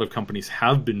what a lot of companies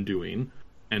have been doing,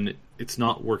 and it's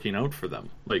not working out for them.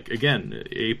 Like, again,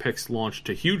 Apex launched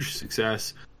to huge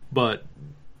success, but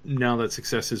now that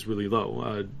success is really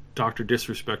low. Dr.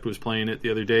 Disrespect was playing it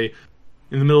the other day.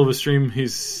 In the middle of a stream,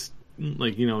 he's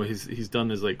like, he's done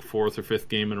his like 4th or 5th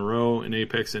game in a row in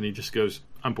Apex, and he just goes,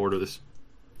 I'm bored of this.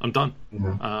 I'm done.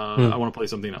 I want to play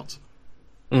something else.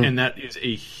 And that is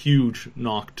a huge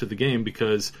knock to the game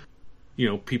because,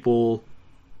 people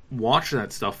watch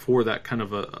that stuff for that kind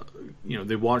of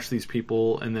they watch these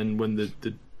people, and then when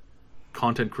the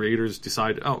content creators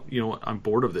decide, oh, you know what, I'm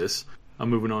bored of this, I'm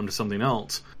moving on to something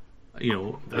else,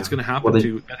 that's going to happen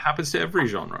that happens to every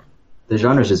genre. The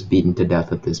genre's just beaten to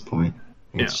death at this point.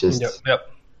 It's just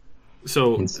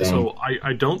So insane. So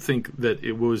I don't think that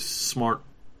it was smart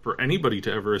for anybody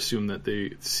to ever assume that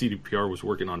the CDPR was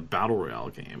working on a Battle Royale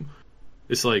game.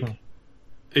 It's like,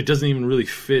 it doesn't even really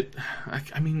fit.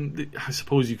 I mean, I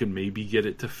suppose you can maybe get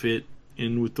it to fit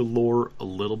in with the lore a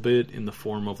little bit in the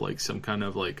form of like some kind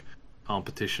of like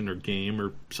competition or game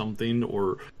or something,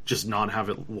 or just not have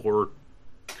it lore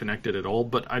connected at all.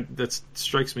 But that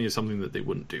strikes me as something that they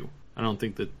wouldn't do. I don't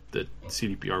think that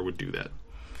CDPR would do that.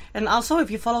 And also, if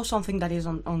you follow something that is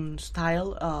on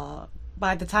style,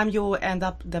 by the time you end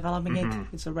up developing it,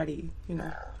 it's already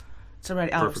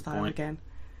out of style again.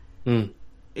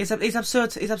 It's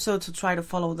absurd. It's absurd to try to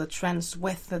follow the trends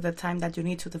with the time that you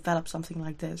need to develop something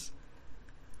like this.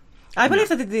 I believe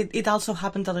that it also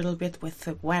happened a little bit with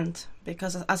Gwent,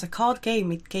 because as a card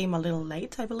game, it came a little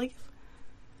late, I believe.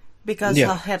 Because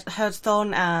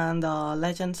Hearthstone and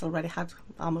Legends already had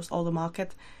almost all the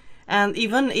market. And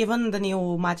even the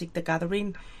new Magic the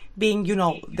Gathering, being,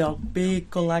 the big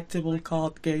collectible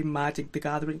card game Magic the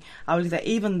Gathering, I believe that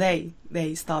even they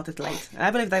started late.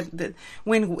 I believe that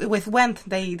with Gwent,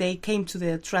 they came to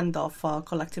the trend of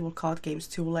collectible card games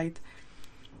too late.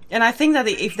 And I think that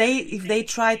if they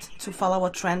tried to follow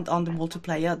a trend on the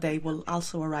multiplayer, they will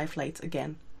also arrive late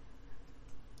again.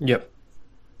 Yep.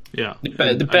 Yeah.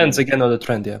 Depends again on the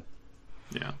trend, yeah.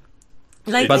 Yeah.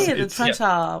 Lately, the trends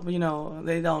are,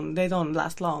 they don't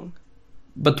last long.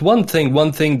 But one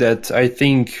thing that I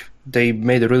think they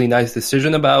made a really nice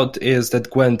decision about is that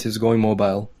Gwent is going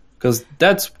mobile. Because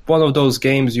that's one of those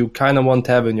games you kind of want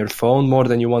to have on your phone more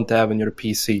than you want to have on your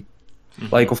PC.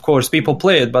 Like, of course, people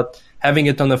play it, but having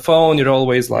it on the phone, you're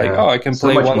always like, oh, I can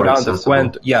play one round of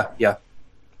Gwent. Yeah.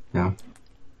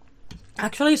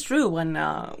 Actually, it's true. When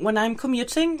I'm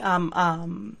commuting,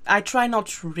 I try not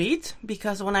to read,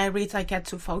 because when I read, I get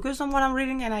too focused on what I'm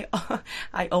reading, and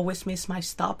I always miss my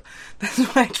stop. That's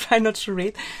why I try not to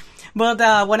read.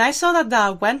 But when I saw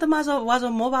that Gwent was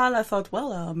on mobile, I thought,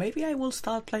 well, maybe I will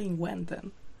start playing Gwent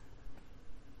then.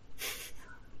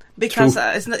 Because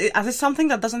it's something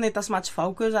that doesn't need as much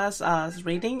focus as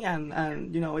reading,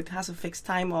 and it has a fixed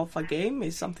time of a game.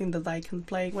 It's something that I can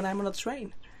play when I'm on a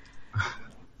train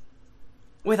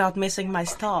without missing my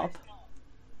stop.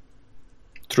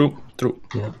 True.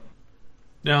 Yeah.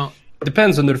 Now,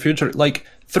 depends on their future. Like,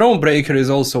 Thronebreaker is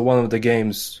also one of the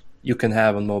games you can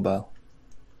have on mobile.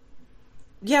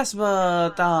 Yes,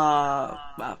 but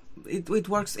it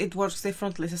works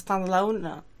differently. It's a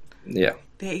standalone. Yeah.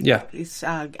 It's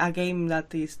a game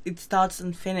that it starts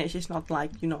and finishes. It's not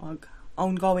like an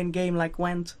ongoing game like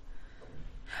Gwent.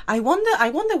 I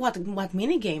wonder what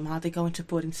mini game are they going to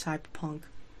put in Cyberpunk.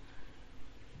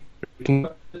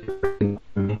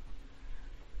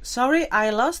 Sorry,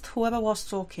 I lost whoever was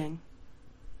talking.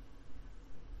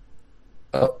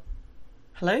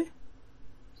 Hello?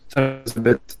 Sounds a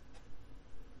bit.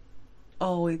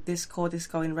 Oh, Discord is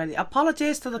going ready.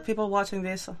 Apologies to the people watching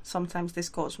this. Sometimes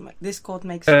Discord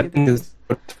makes it.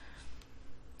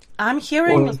 I'm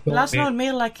hearing Laszlo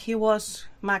me like he was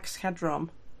Max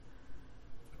Headroom.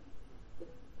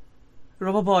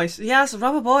 Roboboys. Yes,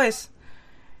 Roboboys.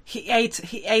 He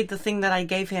ate the thing that I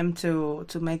gave him to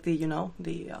make the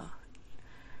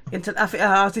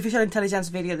artificial intelligence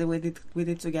video that we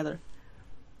did together.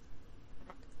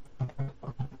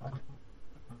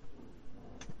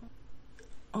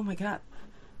 Oh my god.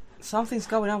 Something's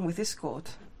going on with Discord.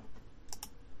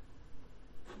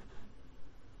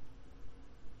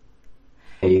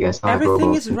 Hey, you guys.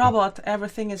 Everything is robot.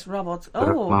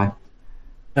 Oh.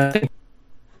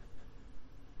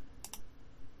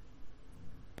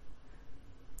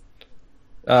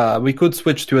 We could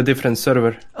switch to a different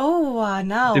server. Oh,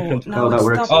 now that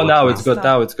works. Oh, now it's good.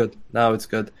 Now it's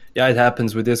good. Yeah, it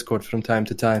happens with Discord from time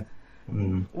to time.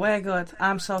 We're good.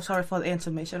 I'm so sorry for the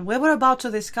intermission. We were about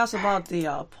to discuss about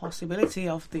the possibility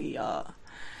of the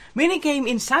minigame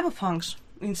in Cyberpunk.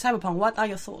 What are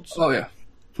your thoughts? Oh yeah.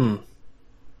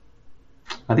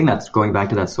 I think that's going back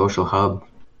to that social hub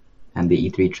and the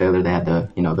E3 trailer. They had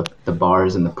the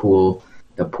bars and the pool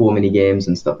mini games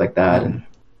and stuff like that. And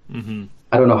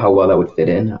I don't know how well that would fit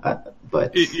in, but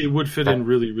it would fit in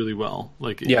really, really well.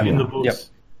 Like in the books,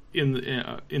 in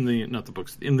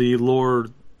the lore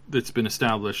that's been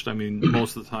established. I mean,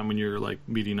 most of the time when you're like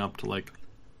meeting up to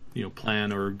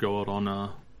plan or go out on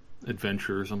a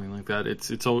adventure or something like that,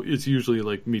 it's usually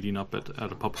like meeting up at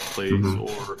a public place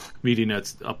or meeting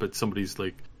up at somebody's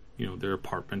their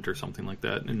apartment or something like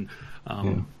that. And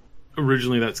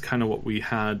originally that's kind of what we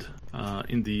had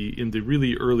in the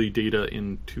really early data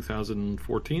in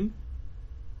 2014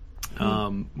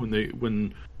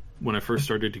 when I first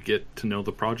started to get to know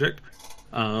the project.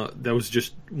 That was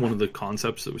just one of the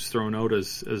concepts that was thrown out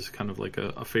as kind of like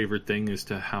a favorite thing, is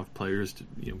to have players to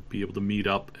be able to meet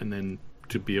up and then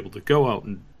to be able to go out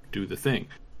and do the thing,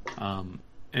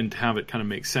 and have it kind of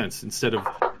make sense instead of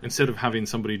having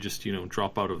somebody just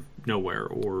drop out of nowhere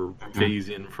or phase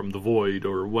in from the void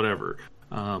or whatever.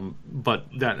 But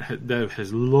that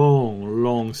has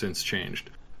long since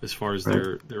changed as far as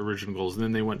their original goals. And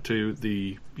then they went to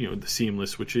the the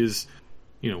seamless, which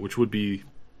would be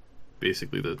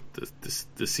basically the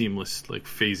seamless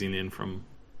phasing in from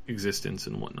existence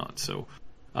and whatnot. So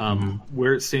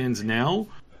where it stands now,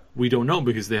 we don't know,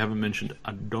 because they haven't mentioned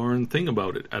a darn thing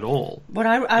about it at all. But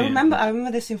I remember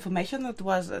this information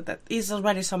that is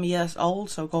already some years old,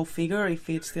 so go figure if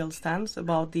it still stands,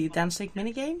 about the dancing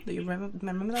minigame. Do you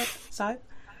remember that side?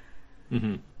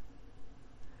 Mm-hmm.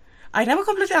 I never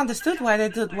completely understood why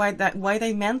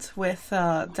they meant with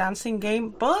dancing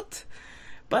game, but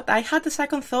I had a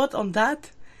second thought on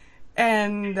that,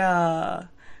 and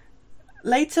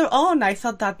later on I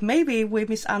thought that maybe we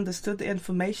misunderstood the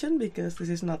information, because this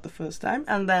is not the first time,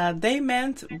 and they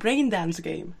meant brain dance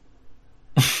game.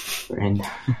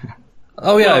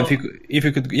 Oh yeah, well, if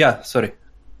you could, yeah. Sorry,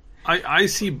 I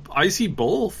see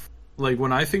both. Like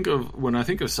when I think of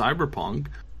Cyberpunk,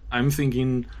 I'm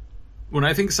thinking. When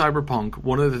I think Cyberpunk,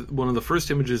 one of the first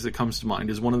images that comes to mind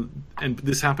is and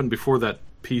this happened before that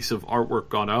piece of artwork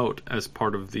got out as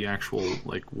part of the actual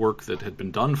work that had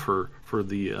been done for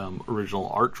the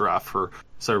original art draft for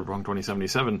Cyberpunk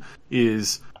 2077,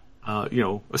 is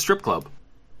a strip club,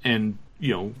 and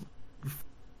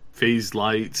phased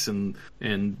lights and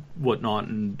whatnot,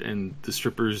 and the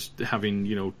strippers having,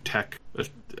 you know, tech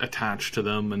attached to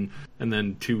them, and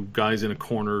then two guys in a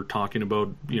corner talking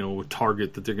about, you know, a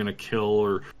target that they're going to kill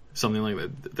or something like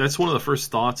that. That's one of the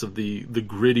first thoughts of the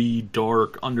gritty,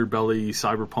 dark, underbelly,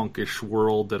 cyberpunkish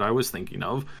world that I was thinking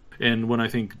of. And when I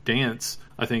think dance,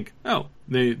 I think, oh,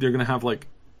 they're going to have like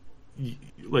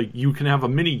you can have a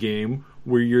mini game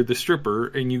where you're the stripper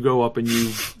and you go up and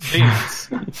you dance.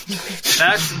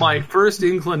 That's my first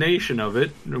inclination of it.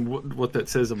 What that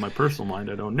says in my personal mind,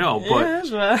 I don't know. But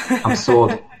yes, I'm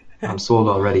sold. I'm sold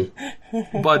already.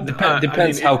 But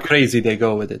depends how crazy they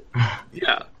go with it.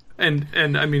 Yeah, and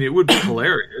I mean, it would be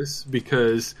hilarious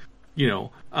because, you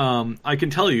know, I can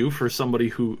tell you, for somebody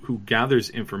who gathers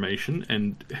information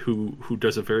and who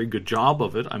does a very good job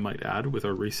of it, I might add, with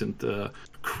our recent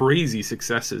crazy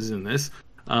successes in this,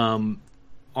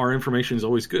 our information is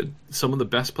always good. Some of the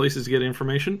best places to get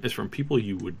information is from people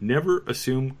you would never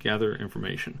assume gather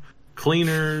information.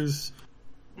 Cleaners,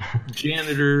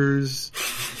 janitors,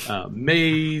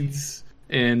 maids,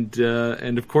 and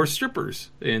of course strippers.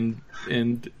 And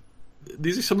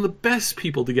these are some of the best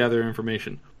people to gather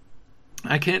information.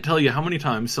 I can't tell you how many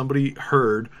times somebody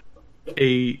heard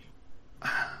a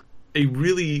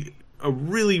really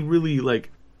like,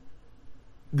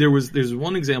 there's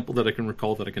one example that I can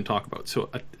recall that I can talk about. So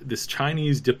this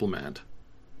Chinese diplomat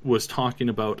was talking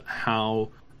about how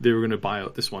they were going to buy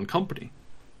out this one company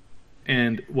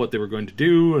and what they were going to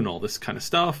do and all this kind of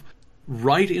stuff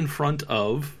right in front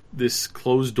of this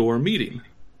closed door meeting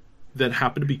that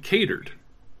happened to be catered.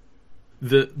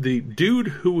 The dude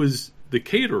who was the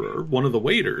caterer, one of the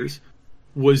waiters,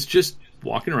 was just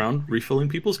walking around refilling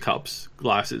people's cups,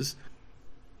 glasses,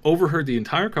 overheard the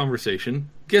entire conversation.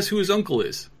 Guess who his uncle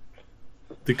is?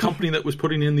 The company that was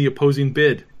putting in the opposing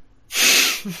bid.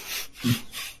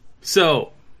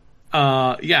 So,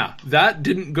 yeah, that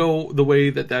didn't go the way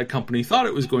that company thought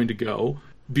it was going to go,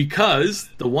 because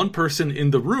the one person in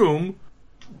the room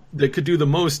that could do the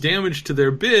most damage to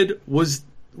their bid was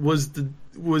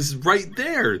right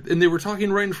there, and they were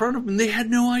talking right in front of them, and they had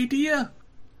no idea.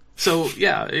 So,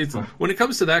 yeah, it's when it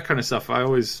comes to that kind of stuff, I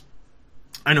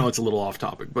know it's a little off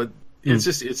topic, but it's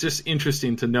just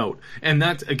interesting to note. And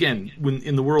that, again, when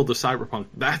in the world of Cyberpunk,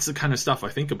 that's the kind of stuff I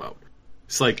think about.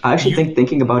 It's like, I actually think,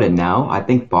 thinking about it now, I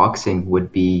think boxing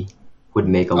would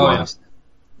make a lot of sense.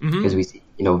 Because we see,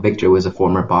 you know, Victor was a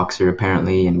former boxer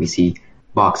apparently, and we see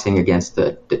boxing against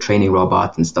the training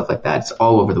robots and stuff like that. It's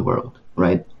all over the world,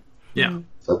 right? Yeah.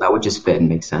 So that would just fit and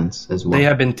make sense as well. They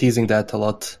have been teasing that a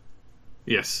lot.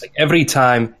 Yes. Like every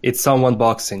time it's someone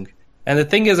boxing. And the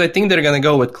thing is, I think they're going to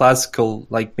go with classical,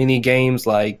 like, mini games,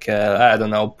 like, I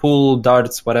don't know, pool,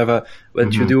 darts, whatever,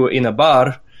 what you do in a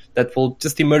bar that will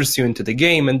just immerse you into the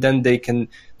game. And then they can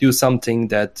do something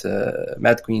that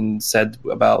Matt Queen said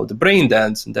about the brain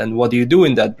dance. And then what do you do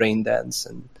in that brain dance?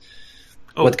 And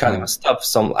what kind of stuff?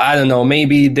 Some, I don't know,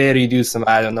 maybe there you do some,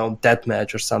 I don't know,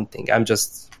 deathmatch or something. I'm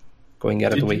just going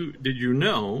out of the way. Did you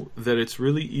know that it's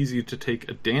really easy to take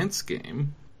a dance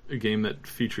game, a game that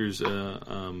features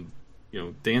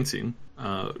dancing,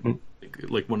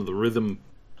 like one of the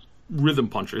rhythm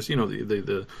punchers, you know,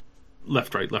 the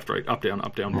left right up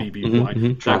down B B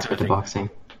Y, transfer to boxing,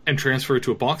 and transfer it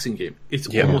to a boxing game. It's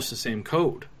almost the same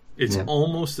code. It's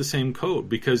almost the same code,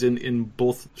 because in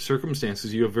both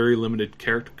circumstances you have very limited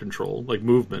character control, like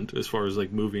movement, as far as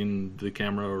like moving the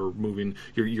camera or moving.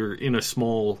 You're in a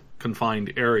small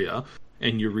confined area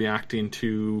and you're reacting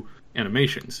to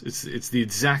animations. It's the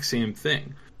exact same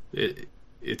thing.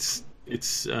 It's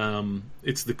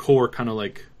the core kind of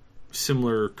like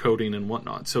similar coding and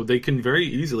whatnot. So they can very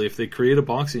easily, if they create a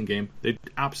boxing game, they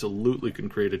absolutely can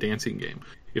create a dancing game.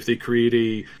 If they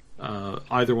create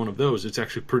either one of those, it's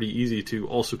actually pretty easy to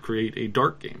also create a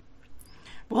dart game.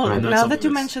 Well, now that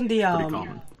you mentioned the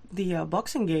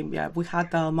boxing game, we had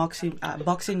the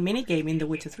boxing mini game in The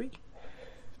Witcher 3.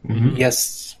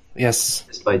 Yes.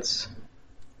 Fights.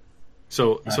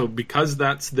 So because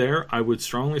that's there, I would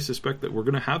strongly suspect that we're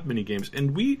going to have mini games.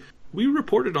 And we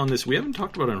reported on this. We haven't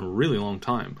talked about it in a really long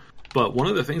time. But one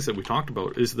of the things that we talked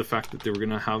about is the fact that they were going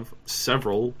to have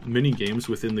several mini games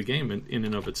within the game in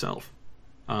and of itself.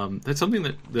 That's something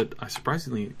that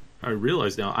I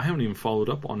realize now I haven't even followed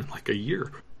up on in like a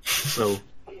year. So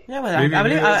yeah, but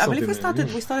I believe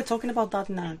we started talking about that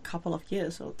in a couple of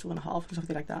years, or 2.5 or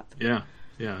something like that. Yeah,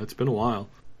 it's been a while.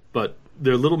 But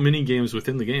they're little mini games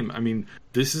within the game. I mean,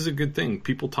 this is a good thing.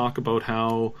 People talk about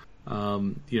how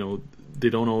they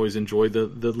don't always enjoy the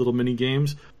little mini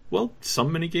games. Well,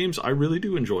 some mini games I really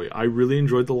do enjoy. I really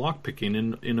enjoyed the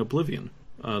lockpicking in Oblivion.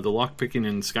 The lockpicking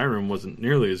in Skyrim wasn't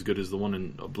nearly as good as the one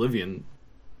in Oblivion,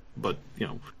 but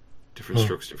different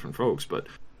strokes, different folks.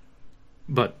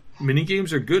 But mini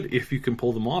games are good if you can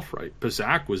pull them off right.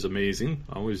 Bazak was amazing.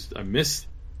 I miss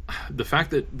the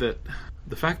fact that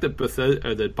Bethesda,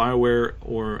 that BioWare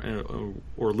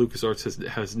or LucasArts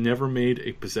has never made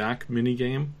a Bazak mini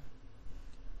game,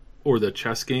 or the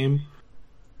chess game,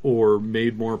 or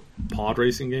made more pod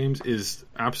racing games is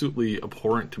absolutely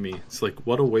abhorrent to me. It's like,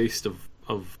 what a waste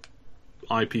of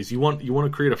IPs. You want to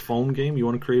create a phone game? You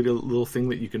want to create a little thing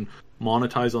that you can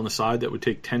monetize on the side that would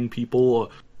take 10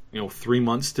 people 3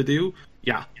 months to do?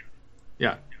 Yeah,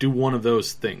 do one of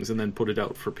those things and then put it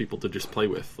out for people to just play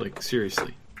with. Like,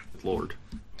 seriously, Lord.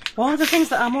 One of the things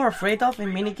that I'm more afraid of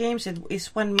in minigames is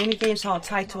when minigames are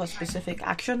tied to a specific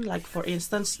action. Like, for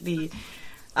instance,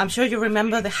 I'm sure you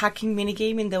remember the hacking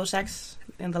minigame in Deus Ex,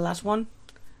 in the last one.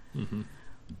 Mm-hmm.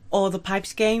 Or the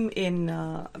pipes game in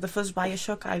the first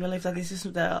Bioshock. I believe that this is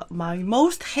my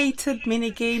most hated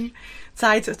minigame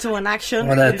tied to an action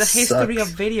in the history of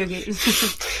video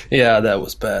games. Yeah, that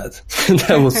was bad.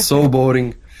 That was so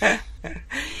boring.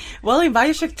 Well, in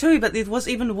Bioshock 2, but it was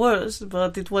even worse,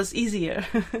 but it was easier.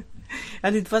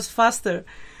 And it was faster.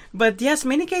 But yes,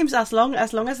 minigames, as long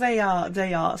as they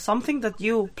are something that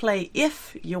you play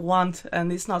if you want,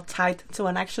 and it's not tied to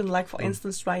an action, like for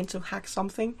instance trying to hack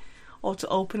something or to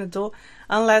open a door,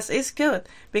 unless it's good.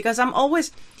 Because I'm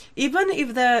always, even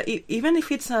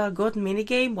if it's a good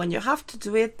minigame, when you have to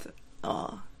do it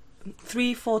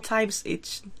 3-4 times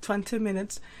each 20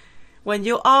 minutes, when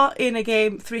you are in a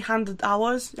game 300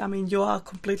 hours, I mean, you are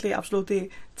completely,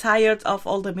 absolutely tired of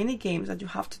all the mini games that you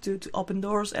have to do to open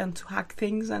doors and to hack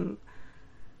things. And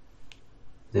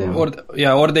or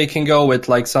they can go with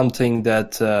like something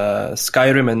that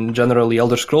Skyrim and generally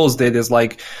Elder Scrolls did, is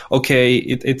like, okay,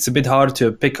 it's a bit hard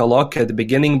to pick a lock at the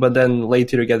beginning, but then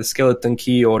later you get a skeleton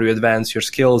key or you advance your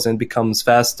skills and it becomes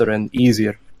faster and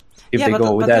easier if they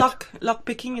go with that. Lock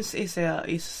picking is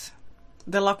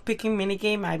the lockpicking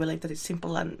minigame. I believe that it's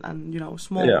simple and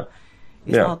small.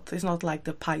 Yeah. It's not like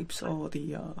the pipes or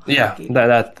the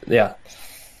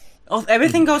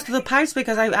everything goes to the pipes,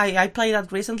 because I played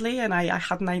that recently and I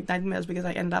had nightmares because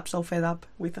I ended up so fed up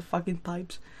with the fucking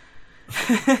pipes.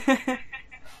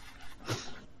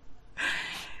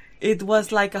 It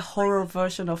was like a horror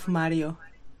version of Mario.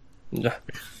 Yeah.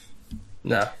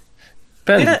 No.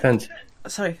 Depends.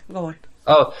 Sorry, go on.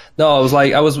 Oh, no,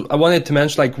 I wanted to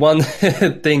mention like one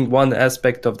one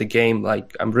aspect of the game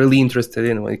like I'm really interested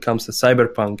in when it comes to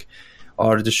Cyberpunk,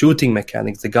 are the shooting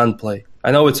mechanics, the gunplay. I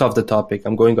know it's off the topic.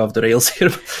 I'm going off the rails here.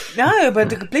 No,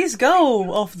 but please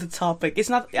go off the topic. It's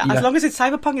not, as long as it's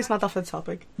Cyberpunk, it's not off the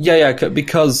topic. Yeah,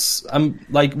 because I'm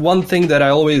like, one thing that I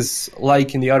always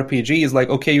like in the RPG is like,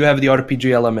 okay, you have the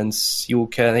RPG elements, you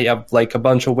can have like a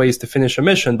bunch of ways to finish a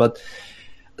mission, but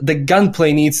the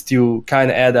gunplay needs to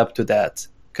kind of add up to that,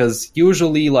 because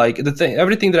usually like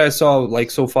everything that I saw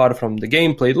like so far from the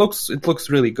gameplay, it looks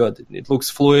really good. It looks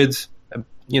fluid,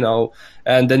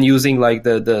 and then using like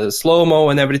the slow-mo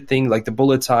and everything, like the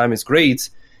bullet time is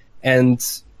great, and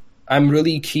I'm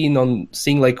really keen on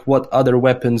seeing like what other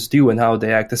weapons do and how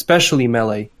they act, especially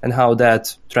melee, and how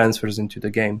that transfers into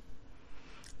the game.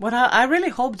 Well, I really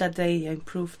hope that they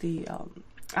improve the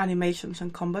animations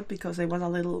and combat, because I was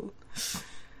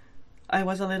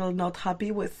a little not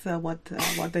happy with what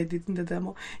they did in the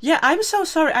demo. Yeah, I'm so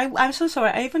sorry. I'm so sorry.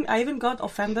 I even got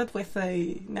offended with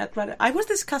a Netrunner. I was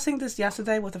discussing this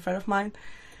yesterday with a friend of mine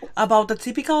about the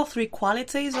typical 3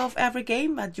 qualities of every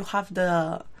game. That you have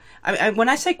the... when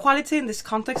I say quality in this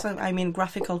context, I mean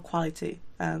graphical quality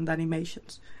and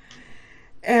animations.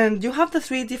 And you have the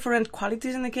 3 different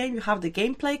qualities in the game. You have the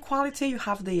gameplay quality, you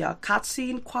have the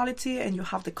cutscene quality, and you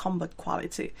have the combat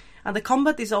quality. And the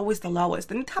combat is always the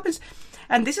lowest. And it happens,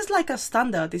 and this is like a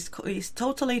standard. It's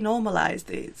totally normalized.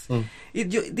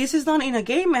 This is done in a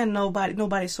game, and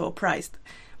nobody's surprised.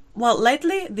 Well,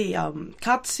 lately the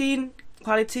cutscene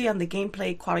quality and the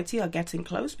gameplay quality are getting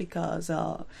close, because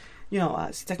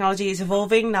as technology is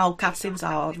evolving, now cutscenes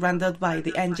are rendered by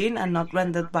the engine and not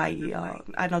rendered by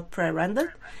not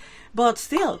pre-rendered. But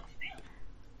still,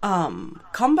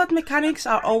 combat mechanics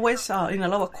are always in a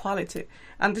lower quality,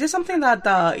 and this is something that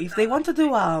if they want to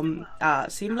do a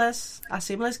seamless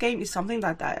game, is something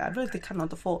that I really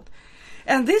cannot afford.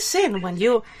 And this scene, when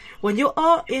you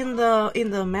are in the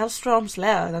Maelstrom's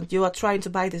lair and you are trying to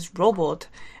buy this robot,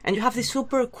 and you have this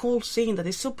super cool scene that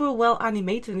is super well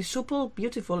animated and super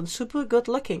beautiful and super good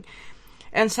looking,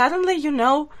 and suddenly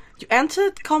you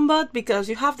entered combat because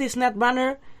you have this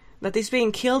Netrunner that is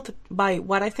being killed by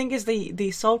what I think is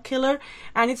the Soul Killer,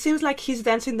 and it seems like he's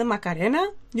dancing the Macarena.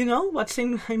 You know what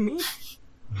scene I mean?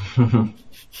 I'm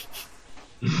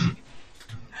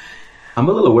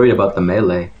a little worried about the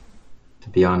melee. to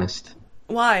be honest.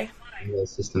 Why? The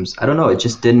systems. I don't know. It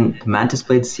just didn't. The Mantis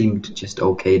Blade seemed just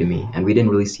okay to me, and we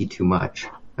didn't really see too much.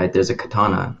 Right? There's a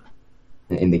katana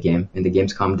in the game. In the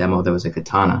Gamescom demo, there was a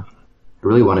katana. I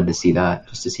really wanted to see that,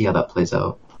 just to see how that plays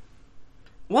out.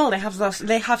 Well,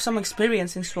 they have some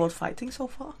experience in sword fighting so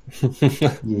far.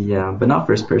 Yeah, but not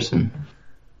first person.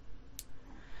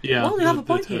 Yeah, well, you have a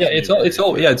point here. Yeah, it's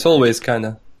always kind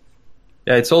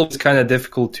of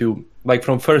difficult to, like,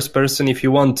 from first person. If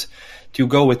you want to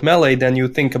go with melee, then you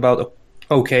think about,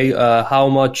 okay,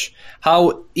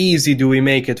 how easy do we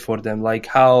make it for them? Like,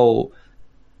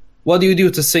 what do you do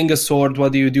to sing a sword?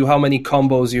 What do you do? How many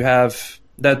combos you have?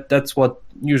 That's what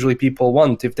usually people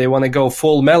want. If they want to go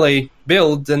full melee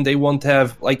build, then they want to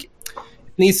have, like, it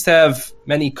needs to have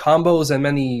many combos and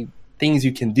many things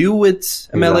you can do with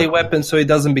a melee weapon, so it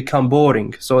doesn't become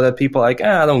boring. So that people are like,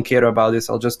 I don't care about this.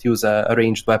 I'll just use a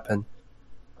ranged weapon.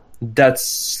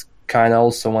 That's kind of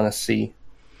also want to see.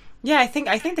 Yeah, I think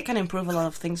they can improve a lot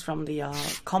of things from the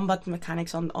combat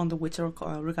mechanics on The Witcher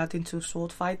regarding to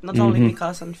sword fight. Not only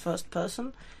because on first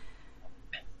person.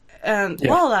 And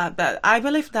but I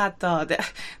believe that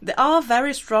there are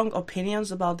very strong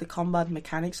opinions about the combat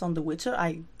mechanics on The Witcher.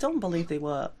 I don't believe they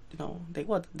were, they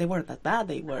weren't that bad.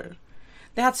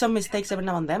 They had some mistakes every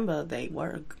now and then, but they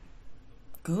were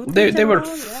good. They were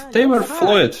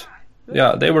fluid.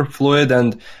 Yeah, they were fluid,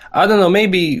 and I don't know,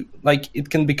 maybe like it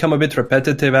can become a bit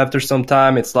repetitive after some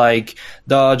time. It's like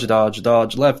dodge,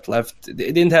 left. It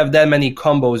didn't have that many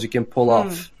combos you can pull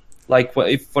off. Like,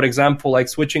 if, for example, like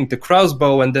switching to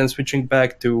crossbow and then switching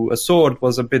back to a sword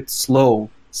was a bit slow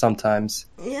sometimes.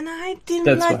 And I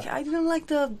didn't like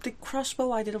the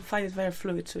crossbow. I didn't find it very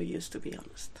fluid to use, to be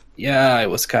honest. Yeah, it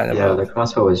was kind of... Yeah, the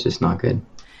crossbow was just not good.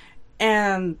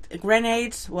 And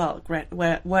grenades, well,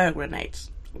 were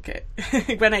grenades. Okay,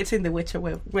 grenades in The Witcher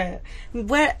were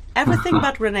everything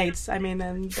but grenades. I mean,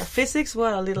 and the physics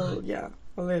were a little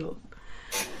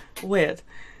weird.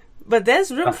 But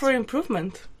there's room for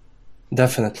improvement.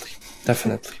 Definitely.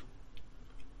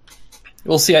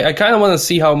 We'll see. I kind of want to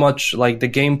see how much like the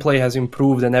gameplay has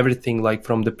improved and everything, like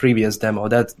from the previous demo.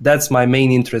 That's my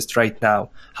main interest right now.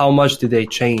 How much did they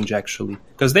change actually?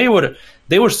 Because they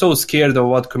were so scared of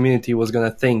what community was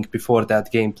gonna think before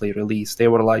that gameplay release. They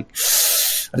were like,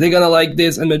 are they gonna like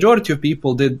this? And majority of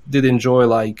people did enjoy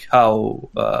like how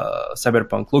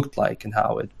Cyberpunk looked like and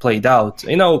how it played out.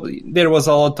 You know, there was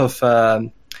a lot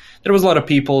of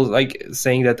people like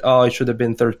saying that, oh, it should have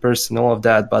been third person, all of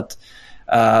that, but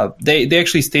they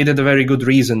actually stated a very good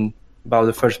reason about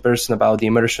the first person, about the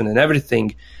immersion and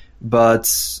everything.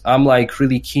 But I'm like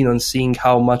really keen on seeing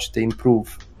how much they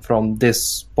improve from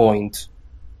this point,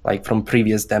 like from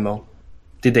previous demo.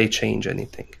 Did they change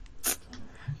anything?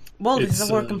 Well, this is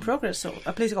a work in progress, so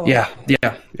please go on. Yeah.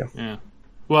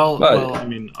 Well, I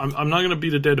mean, I'm not going to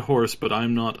beat a dead horse, but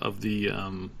I'm not of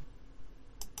the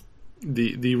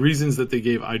reasons that they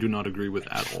gave. I do not agree with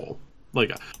at all.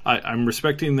 Like, I'm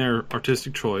respecting their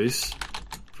artistic choice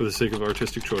for the sake of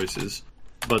artistic choices,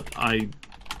 but I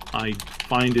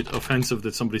find it offensive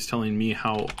that somebody's telling me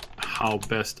how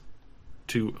best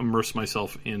to immerse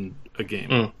myself in a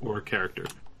game or a character.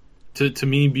 To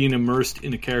me, being immersed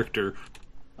in a character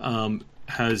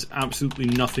has absolutely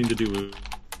nothing to do with,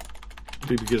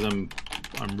 because I'm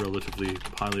relatively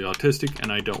highly autistic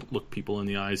and I don't look people in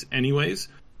the eyes anyways.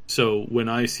 So when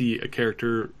I see a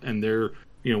character and they're,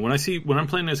 when I'm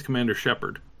playing as Commander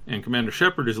Shepard and Commander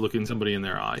Shepard is looking somebody in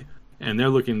their eye and they're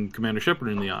looking Commander Shepard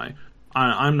in the eye,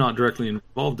 I'm not directly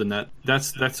involved in that.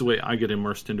 That's the way I get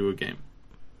immersed into a game.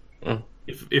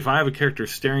 If I have a character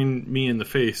staring me in the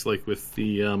face, like with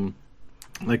the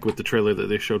trailer that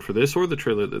they showed for this or the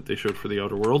trailer that they showed for the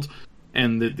Outer Worlds,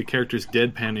 and the character's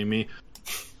deadpanning me,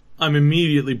 I'm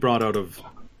immediately brought out of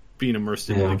being immersed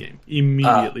into the game.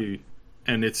 Immediately.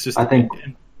 And it's just,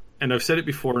 and I've said it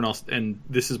before, and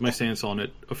this is my stance on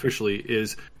it officially,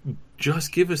 is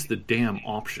just give us the damn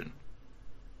option.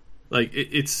 Like,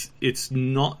 it's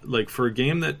not, like, for a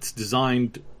game that's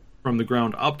designed from the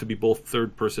ground up to be both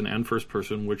third person and first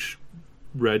person, which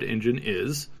Red Engine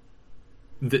is,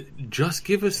 just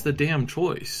give us the damn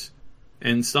choice.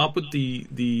 And stop with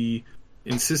the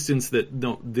insistence that,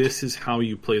 no, this is how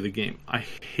you play the game. I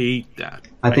hate that.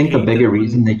 I think the bigger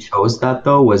reason they chose that,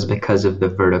 though, was because of the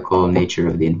vertical nature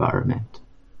of the environment.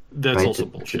 That's also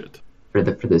bullshit.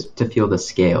 To feel the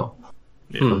scale.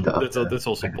 Yeah, that's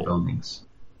also bull. Buildings.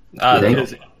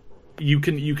 Because you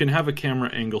can have a camera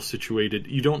angle situated.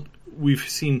 We've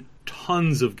seen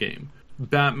tons of game.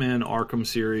 Batman Arkham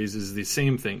series is the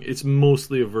same thing. It's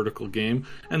mostly a vertical game,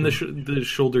 and the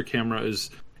shoulder camera is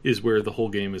where the whole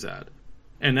game is at.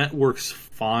 and that works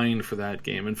fine for that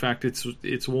game. In fact,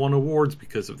 it's won awards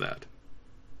because of that.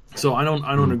 So I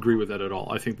don't agree with that at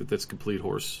all. I think that that's complete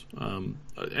horse.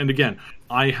 And again,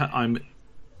 I'm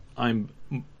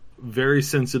very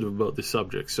sensitive about the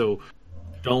subject, so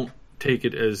don't take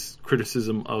it as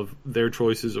criticism of their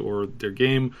choices or their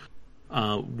game.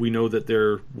 We know that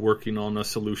they're working on a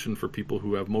solution for people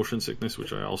who have motion sickness,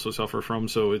 which I also suffer from.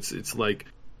 So it's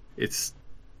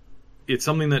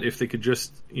something that if they could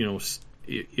just,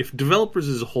 if developers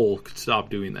as a whole could stop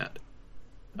doing that.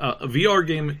 A VR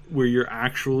game where you're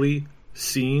actually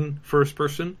seeing first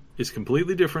person is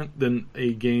completely different than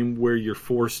a game where you're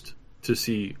forced to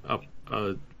see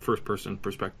a first person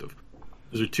perspective.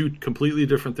 Those are two completely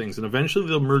different things, and eventually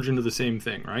they'll merge into the same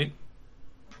thing, right?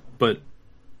 But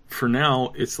for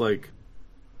now, it's like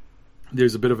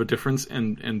there's a bit of a difference,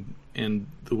 and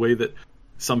the way that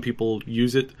some people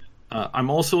use it. I'm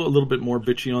also a little bit more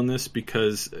bitchy on this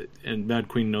because, and Mad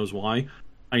Queen knows why,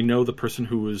 I know the person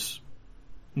who was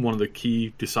one of the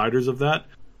key deciders of that,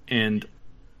 and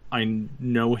I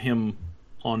know him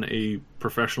on a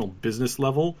professional business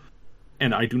level,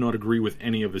 and I do not agree with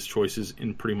any of his choices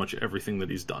in pretty much everything that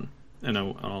he's done, and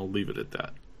I'll leave it at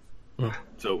that.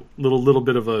 So little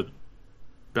bit of a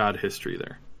bad history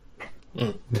there.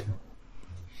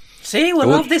 See, we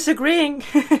love disagreeing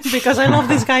because I love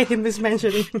this guy him is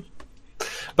mentioning.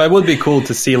 But it would be cool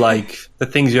to see like the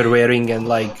things you're wearing and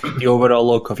like the overall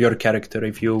look of your character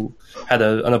if you had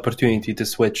an opportunity to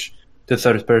switch to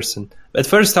third person. At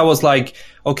first I was like,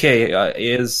 okay,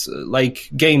 is like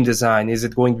game design, is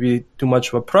it going to be too much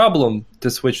of a problem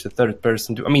to switch to third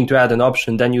person? To add an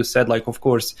option. Then you said like, of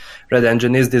course, Red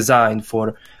Engine is designed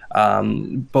for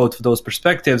both of those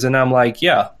perspectives, and I'm like,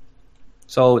 yeah.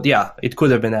 So yeah, it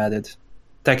could have been added,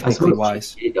 technically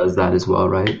wise. It does that as well,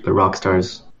 right? But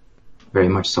Rockstar's very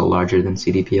much so larger than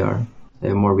CDPR. They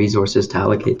have more resources to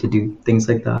allocate to do things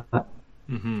like that.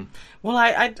 Mm-hmm. Well,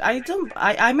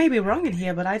 I may be wrong in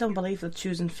here, but I don't believe that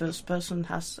choosing first person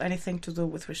has anything to do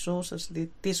with resources.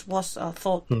 This was a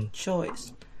thought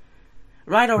choice.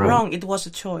 Right or wrong, it was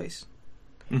a choice.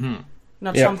 Mm-hmm.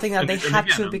 Not something that they had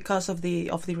to because of the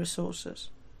resources.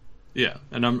 Yeah,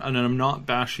 and I'm not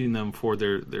bashing them for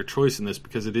their choice in this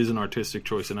because it is an artistic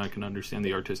choice, and I can understand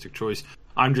the artistic choice.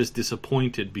 I'm just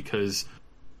disappointed because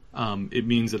it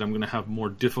means that I'm going to have more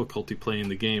difficulty playing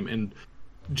the game. And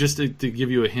just to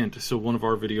give you a hint, so one of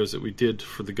our videos that we did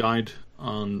for the guide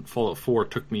on Fallout 4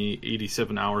 took me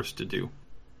 87 hours to do,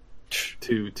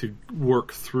 to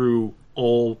work through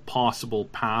all possible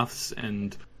paths,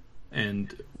 and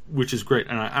which is great,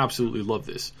 and I absolutely love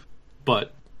this.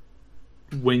 But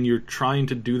when you're trying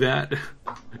to do that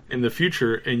in the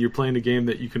future and you're playing a game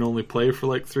that you can only play for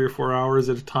like 3 or 4 hours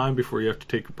at a time before you have to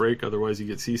take a break, otherwise you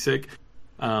get seasick,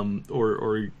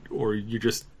 or you're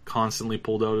just constantly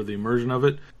pulled out of the immersion of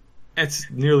it, it's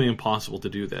nearly impossible to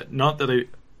do that. Not that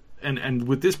and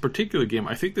with this particular game,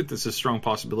 I think that there's a strong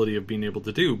possibility of being able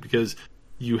to do, because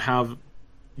you have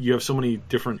so many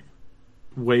different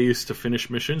ways to finish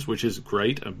missions, which is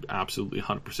great. I'm absolutely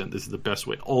 100%. This is the best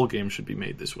way. All games should be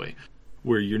made this way,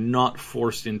 where you're not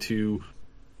forced into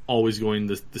always going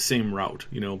the same route.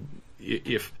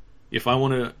 If I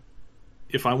want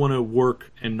to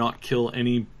work and not kill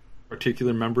any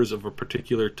particular members of a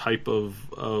particular type of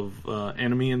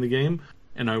enemy in the game,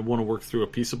 and I want to work through a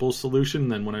peaceable solution,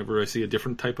 then whenever I see a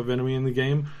different type of enemy in the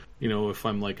game, if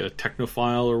I'm like a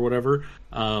technophile or whatever,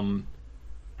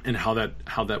 and how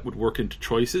that would work into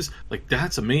choices, like,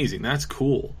 that's amazing, that's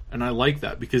cool, and I like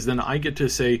that, because then I get to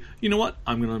say, you know what,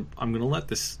 I'm gonna let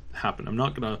this happen. I'm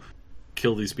not gonna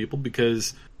kill these people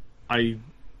because I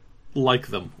like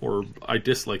them or I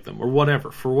dislike them or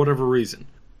whatever, for whatever reason.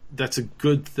 That's a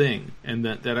good thing, and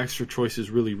that extra choice is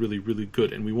really, really, really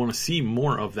good, and we want to see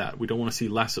more of that. We don't want to see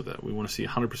less of that. We want to see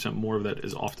 100% more of that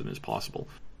as often as possible.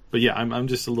 But yeah, I'm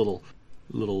just a little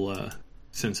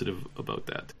sensitive about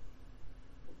that.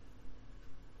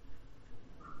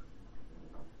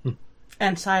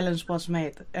 And silence was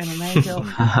made, and an angel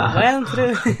went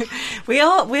through. we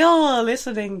all are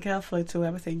listening carefully to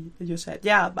everything you said.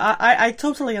 Yeah, I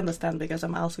totally understand, because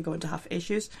I'm also going to have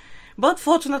issues. But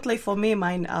fortunately for me,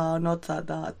 mine are not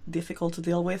that difficult to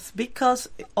deal with, because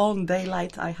on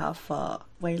daylight I have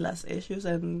way less issues,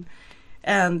 and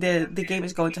the game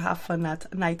is going to have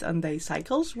night and day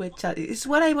cycles, which is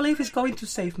what I believe is going to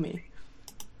save me.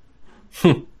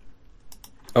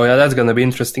 Oh yeah, that's gonna be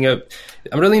interesting. I'm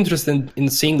really interested in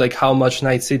seeing like how much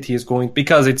Night City is going,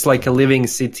 because it's like a living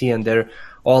city and they're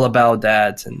all about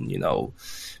that, and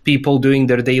people doing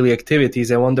their daily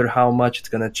activities. I wonder how much it's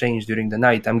gonna change during the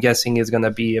night. I'm guessing it's gonna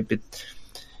be a bit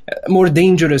more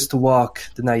dangerous to walk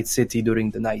the night city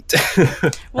during the night.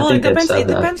 Well, it depends. It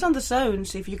depends on the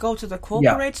zones. If you go to the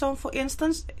corporate zone, for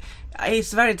instance,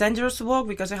 it's very dangerous to walk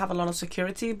because you have a lot of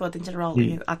security. But in general,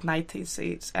 at night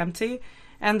it's empty.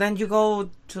 And then you go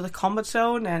to the combat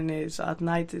zone, and at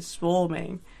night it's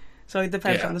swarming. So it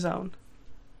depends on the zone.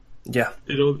 Yeah,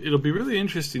 it'll be really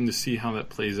interesting to see how that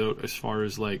plays out as far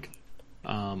as like,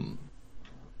 how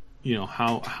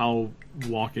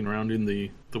walking around in the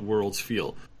worlds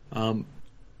feel. And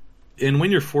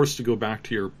when you're forced to go back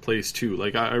to your place too,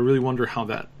 like I really wonder how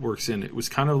that works in. It was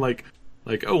kind of like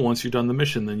once you've done the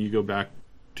mission, then you go back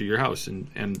to your house,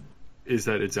 and is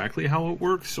that exactly how it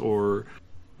works, or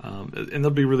and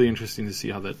it'll be really interesting to see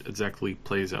how that exactly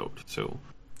plays out. So,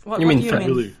 what do you mean?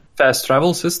 Really fast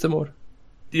travel system, or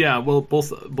yeah, well,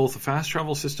 both a fast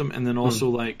travel system, and then also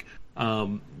like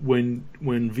when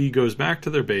V goes back to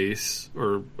their base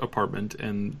or apartment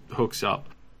and hooks up.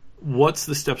 What's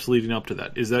the steps leading up to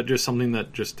that? Is that just something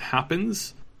that just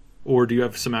happens, or do you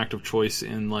have some active choice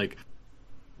in like,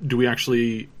 do we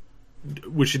actually,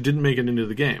 which it didn't make it into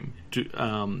the game,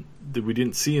 that we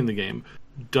didn't see in the game?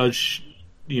 Does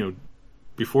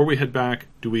before we head back,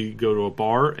 do we go to a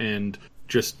bar and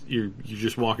you're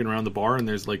just walking around the bar and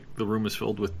there's like the room is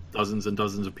filled with dozens and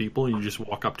dozens of people and you just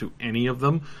walk up to any of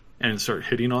them and start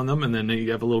hitting on them, and then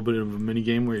you have a little bit of a mini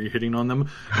game where you're hitting on them,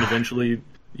 and eventually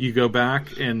you go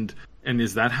back and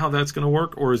is that how that's going to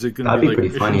work, or is it going to be like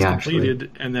pretty funny, completed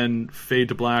actually, and then fade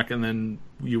to black, and then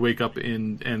you wake up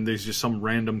and there's just some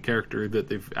random character that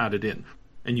they've added in,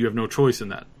 and you have no choice in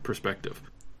that perspective.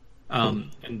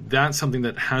 And that's something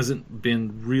that hasn't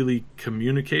been really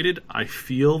communicated. I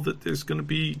feel that there's going to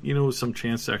be, some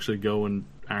chance to actually go and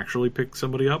actually pick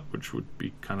somebody up, which would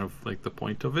be kind of like the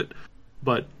point of it.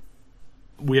 But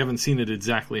we haven't seen it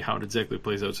exactly how it exactly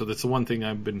plays out. So that's the one thing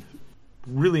I've been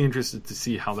really interested to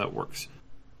see how that works.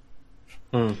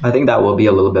 I think that will be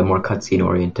a little bit more cutscene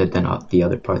oriented than the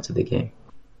other parts of the game.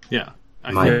 Yeah,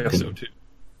 I think so too.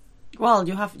 Well,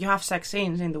 you have sex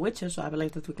scenes in The Witcher, so I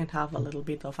believe that we can have a little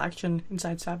bit of action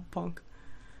inside Cyberpunk.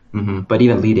 Mm-hmm. But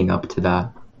even leading up to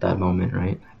that moment,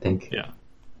 right? I think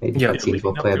maybe cutscenes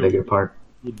will play a bigger part.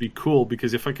 Would be cool,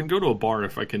 because if I can go to a bar,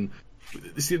 if I can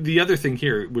see, the other thing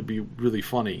here would be really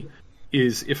funny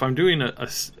is if I'm doing a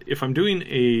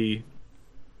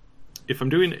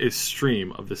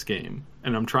stream of this game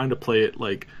and I'm trying to play it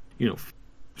like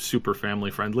super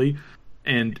family friendly.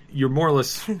 And you're more or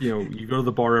less, you go to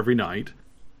the bar every night,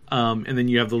 and then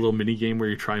you have the little mini game where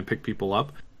you try and pick people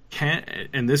up.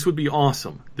 And this would be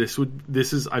awesome.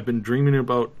 I've been dreaming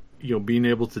about, being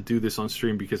able to do this on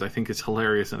stream because I think it's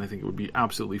hilarious and I think it would be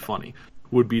absolutely funny.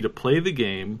 Would be to play the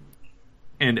game,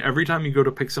 and every time you go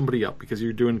to pick somebody up, because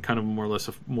you're doing kind of more or less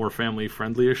a more family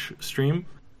friendly-ish stream,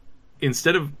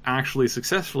 instead of actually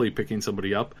successfully picking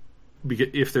somebody up,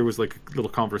 if there was like a little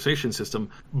conversation system,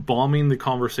 bombing the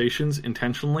conversations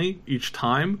intentionally each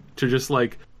time to just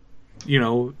like,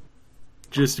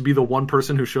 just to be the one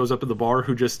person who shows up at the bar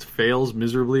who just fails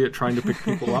miserably at trying to pick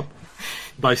people up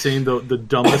by saying the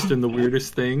dumbest and the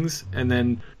weirdest things, and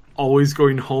then always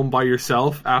going home by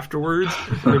yourself afterwards,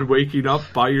 and then waking up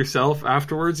by yourself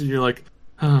afterwards, and you're like,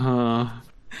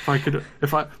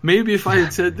 if I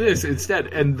had said this instead.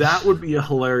 And that would be a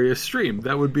hilarious stream.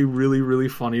 That would be really, really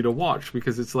funny to watch,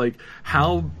 because it's like,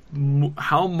 how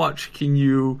much can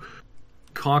you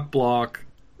cockblock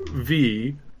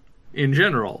V in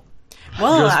general?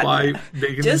 Well, just by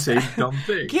making them say dumb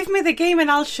things. Give me the game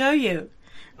and I'll show you.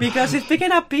 Because if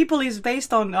picking up people is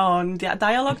based on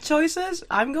dialogue choices,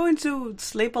 I'm going to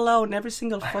sleep alone every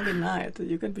single fucking night.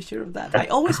 You can be sure of that. I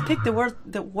always pick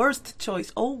the worst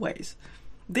choice, always.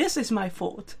 This is my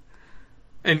fault.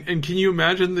 And can you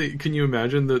imagine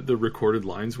the recorded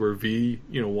lines where V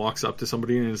walks up to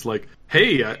somebody and is like,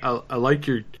 "Hey, I like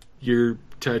your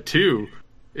tattoo.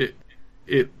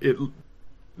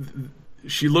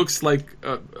 She looks like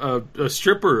a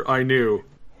stripper I knew.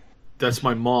 That's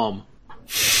my mom.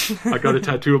 I got a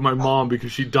tattoo of my mom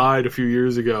because she died a few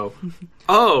years ago.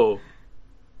 Oh,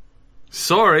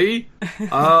 sorry.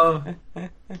 I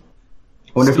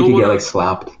wonder if you could get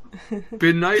slapped.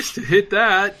 Been nice to hit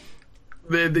that.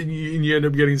 Then you end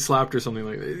up getting slapped or something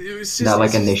like that. It was just,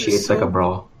 that initiates a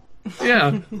brawl.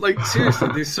 Yeah, seriously,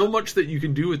 there's so much that you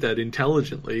can do with that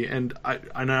intelligently, and I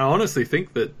honestly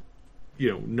think that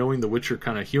knowing The Witcher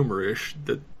kind of humor-ish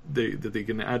that they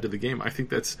can add to the game, I think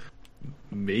that's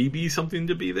maybe something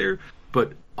to be there.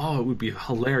 But it would be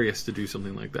hilarious to do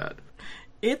something like that.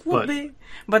 It would be,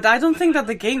 but I don't think that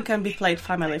the game can be played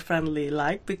family-friendly,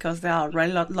 because there are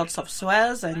lots of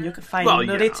swears and you can find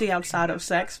nudity outside of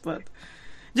sex, but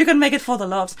you can make it for the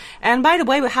loves. And by the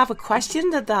way, we have a question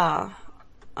that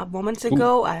a moment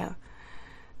ago.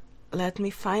 Let me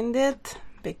find it,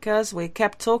 because we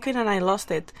kept talking and I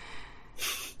lost it.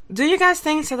 Do you guys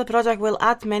think that the project will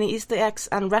add many Easter eggs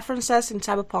and references in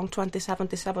Cyberpunk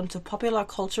 2077 to popular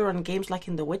culture and games like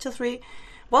in The Witcher 3?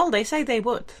 Well, they say they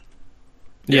would.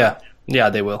 Yeah,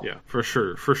 they will. Yeah, for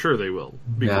sure. For sure they will.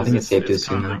 Because I think it's safe to kind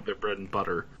assume of that. like their bread and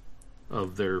butter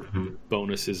of their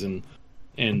bonuses and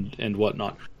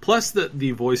whatnot. Plus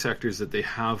the voice actors that they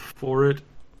have for it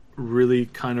really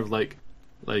kind of like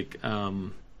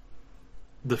the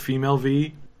female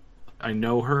V. I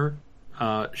know her.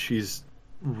 She's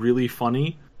really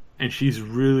funny, and she's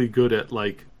really good at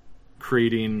like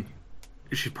creating.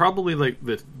 She's probably like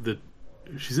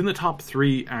she's in the top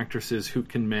 3 actresses who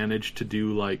can manage to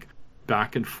do like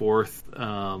back and forth.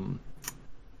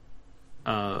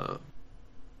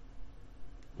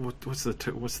 What's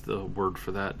the word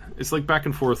for that? It's like back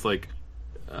and forth, like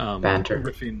banter,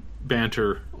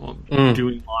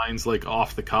 doing lines like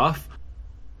off the cuff.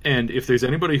 And if there's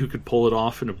anybody who could pull it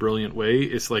off in a brilliant way,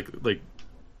 it's like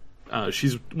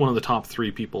she's one of the top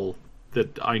 3 people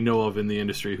that I know of in the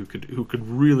industry who could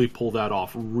really pull that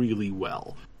off really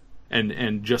well,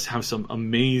 and just have some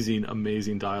amazing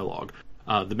dialogue.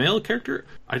 The male character,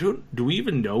 do we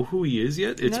even know who he is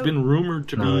yet? It's been rumored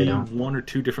to be 1 or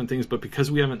 2 different things, but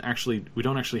because we don't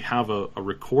actually have a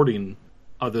recording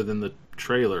other than the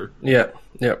trailer. Yeah.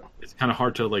 It's kind of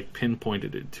hard to like pinpoint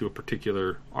it to a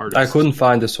particular artist. I couldn't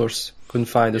find the source.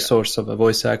 Source of a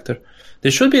voice actor. They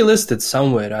should be listed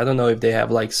somewhere. I don't know if they have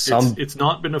like some. It's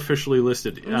not been officially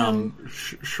listed. No.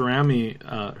 Sharima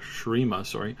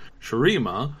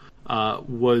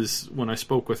was, when I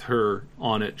spoke with her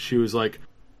on it, she was like,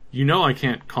 I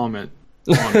can't comment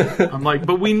on it. I'm like,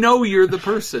 but we know you're the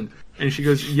person. And she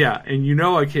goes, yeah, and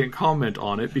I can't comment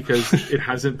on it because it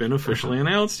hasn't been officially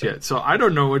announced yet. So I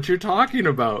don't know what you're talking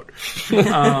about.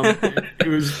 It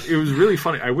was really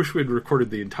funny. I wish we had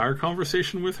recorded the entire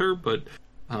conversation with her, but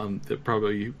that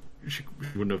probably she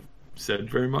wouldn't have said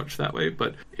very much that way.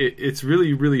 But it's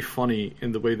really, really funny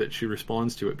in the way that she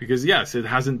responds to it, because yes, it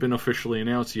hasn't been officially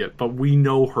announced yet, but we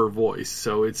know her voice.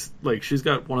 So it's like she's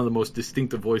got one of the most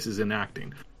distinctive voices in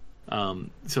acting.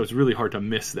 So it's really hard to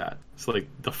miss that. It's like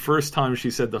the first time she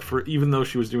said even though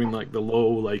she was doing like the low,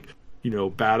 like,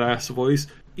 badass voice,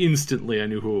 instantly I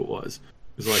knew who it was.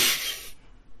 It was like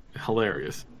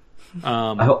hilarious.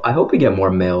 I hope we get more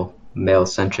male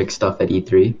centric stuff at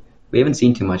E3. We haven't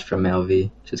seen too much from Male V,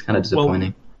 which is kind of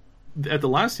disappointing. Well, at the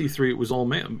last E3, it was all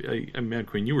male. Mad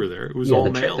Queen, you were there. It was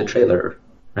all male. The trailer,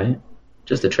 right?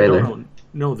 Just the trailer.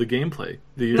 No, the gameplay.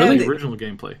 The original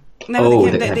gameplay. No,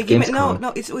 the Gamescom.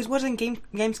 No, it wasn't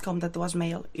Gamescom that was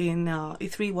male. In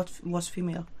E3, was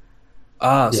female.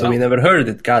 So we never heard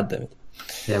it. God damn it.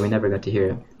 Yeah, we never got to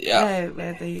hear it. Yeah,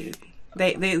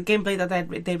 the gameplay that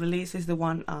they released is the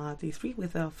one E3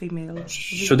 with a female.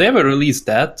 Should they ever release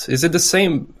that? Is it the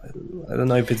same? I don't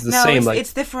know if it's the same.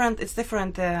 It's different. It's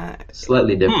different.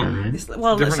 Slightly different, right?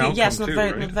 Different yes, not too,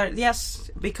 very, right? not very. Yes,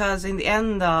 because in the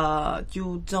end,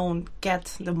 you don't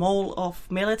get the mole of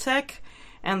Militech,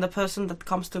 and the person that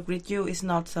comes to greet you is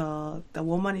not the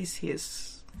woman. Is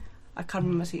his? I can't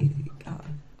remember.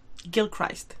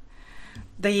 Gilchrist,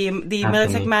 the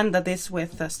Militech man that is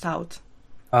with Stout.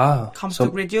 Comes to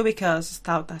greet you because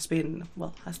Stout has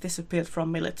disappeared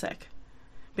from Militech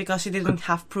because he didn't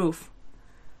have proof.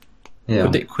 Yeah.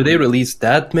 Could they release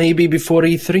that maybe before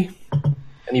E3?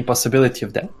 Any possibility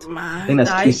of that? I think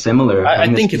that's too similar. I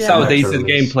think it's outdated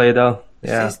gameplay though.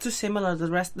 Yeah, it's too similar.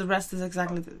 The rest is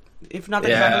exactly, if not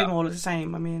exactly more the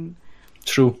same. I mean,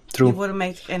 true. It wouldn't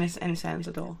make any sense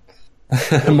at all.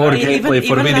 More gameplay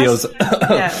for videos.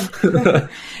 Yeah.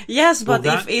 Yes, but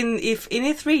if in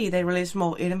E3 they release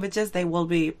more images, they will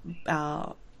be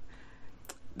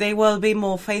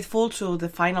more faithful to the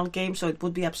final game. So it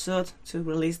would be absurd to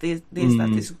release this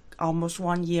that is almost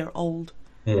 1 year old.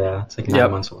 Yeah, it's like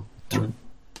 9 months old.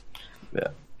 Yeah.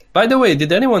 By the way,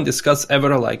 did anyone discuss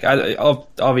ever, like,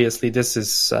 obviously this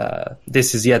is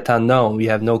yet unknown, we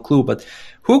have no clue, but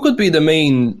who could be the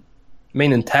main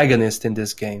antagonist in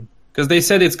this game? Because they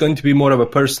said it's going to be more of a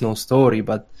personal story,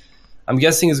 but I'm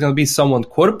guessing it's going to be someone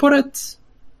corporate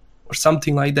or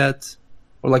something like that,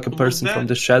 or like a person from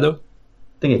the shadow.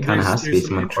 I think it kind of has to be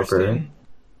someone corporate, right?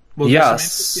 Well, there's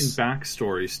some interesting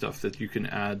backstory stuff that you can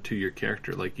add to your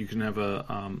character. Like you can have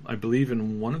I believe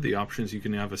in one of the options you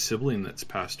can have a sibling that's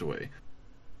passed away.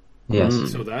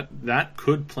 Yes. So that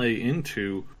could play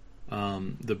into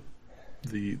the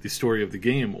story of the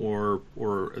game, or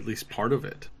at least part of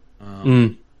it.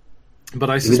 But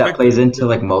I suspect that plays into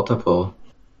like multiple.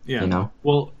 Yeah. You know?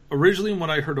 Well, originally, what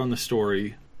I heard on the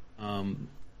story,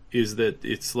 is that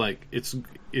it's like it's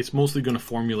mostly going to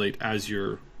formulate as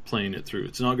you're playing it through.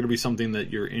 It's not going to be something that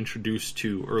you're introduced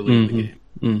to early in the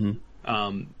game.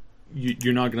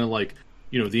 You're not going to like,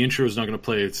 the intro is not going to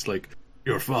play. It's like,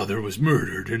 your father was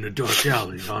murdered in a dark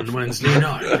alley on Wednesday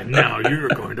night, and now you're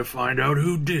going to find out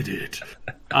who did it.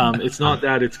 It's not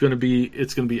that. It's going to be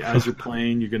as you're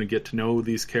playing. You're going to get to know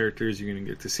these characters. You're going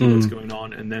to get to see what's going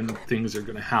on, and then things are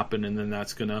going to happen, and then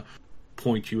that's going to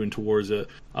point you in towards a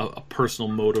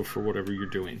personal motive for whatever you're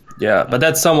doing. Yeah, but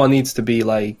that someone needs to be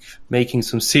like making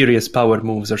some serious power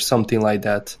moves or something like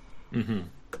that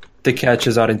that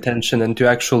catches our attention and to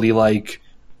actually like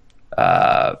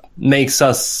makes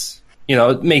us.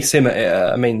 It makes him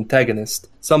a main antagonist.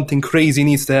 Something crazy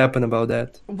needs to happen about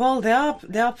that. Well,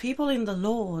 there are people in the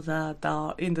law that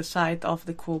are in the side of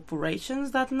the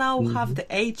corporations that now have the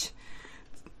age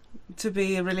to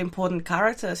be really important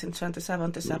characters in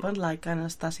 2077, like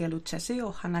Anastasia Lucchesi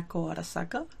or Hanako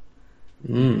Arasaka.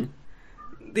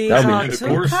 These are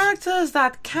two characters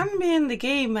that can be in the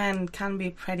game and can be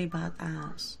pretty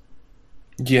badass.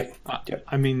 Yeah.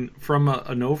 I mean, from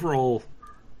an overall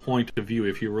point of view,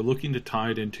 if you were looking to tie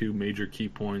it into major key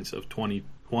points of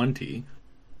 2020,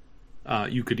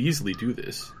 you could easily do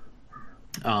this.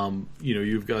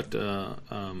 You've got the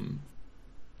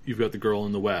girl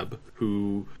in the web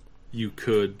who you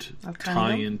could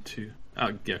tie into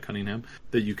Cunningham,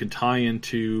 that you can tie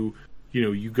into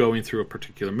you going through a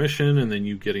particular mission and then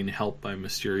you getting help by a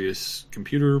mysterious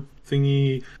computer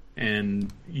thingy,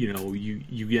 and you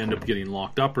end up getting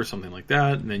locked up or something like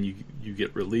that, and then you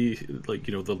get released, like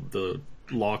the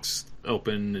locks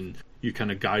open and you kind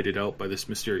of guided out by this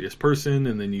mysterious person,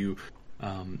 and then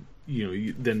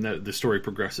then the story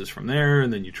progresses from there,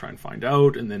 and then you try and find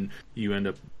out, and then you end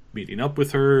up meeting up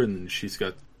with her, and she's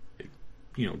got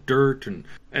dirt, and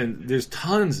there's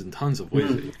tons and tons of ways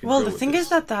that you can well, go the with thing this. is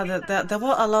that there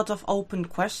were a lot of open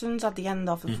questions at the end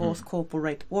of the fourth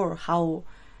corporate war. How,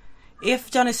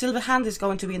 if Johnny Silverhand is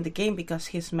going to be in the game because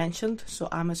he's mentioned, so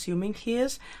I'm assuming he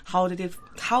is, how did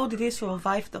he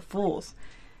survive the fourth?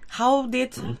 How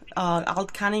did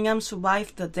Alt Cunningham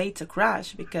survive the data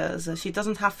crash, because she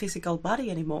doesn't have physical body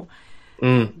anymore?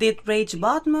 Did Rage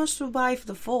Bodmer survive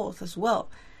the fourth as well?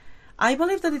 I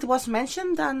believe that it was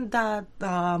mentioned and that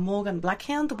Morgan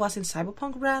Blackhand was in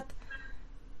Cyberpunk Red.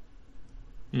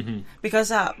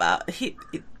 Because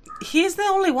he's the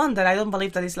only one that I don't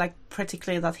believe that is like pretty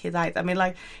clear that he died. I mean,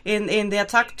 like in the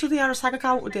attack to the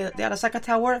Arasaka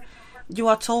Tower, you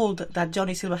are told that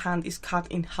Johnny Silverhand is cut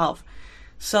in half.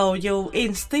 So you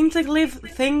instinctively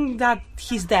think that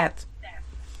he's dead.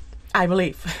 I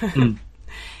believe.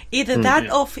 Either that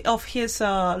of his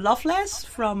Loveless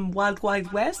from Wild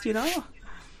Wild West,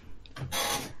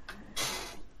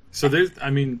 So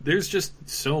there's just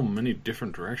so many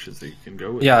different directions that you can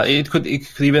go with. Yeah, it could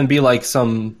even be like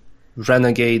some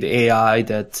renegade AI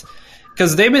that,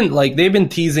 because they've been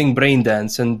teasing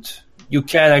Braindance, and you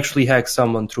can actually hack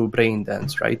someone through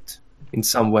Braindance, right? In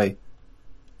some way.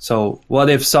 So what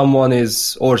if someone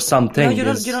is, or something?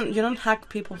 No, you don't hack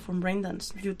people from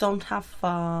Braindance. You don't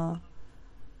have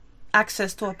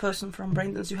access to a person from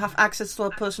Braindance. You have access to a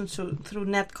person through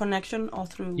net connection or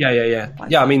through Wi-Fi.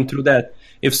 Yeah, I mean, through that,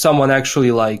 if someone actually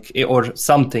or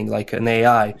something like an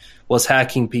AI was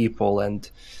hacking people, and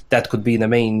that could be the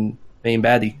main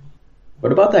baddie.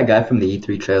 What about that guy from the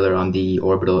E3 trailer on the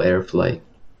orbital air flight?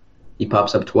 He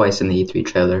pops up twice in the E3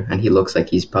 trailer, and he looks like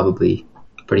he's probably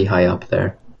pretty high up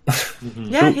there.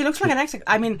 Yeah, he looks like an exec.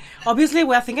 I mean, obviously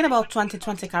we're thinking about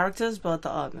 2020 characters, but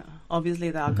obviously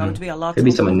there are going to be a lot. Could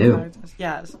be someone new. Characters.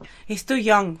 Yes, he's too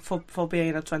young for being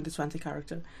a 2020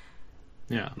 character.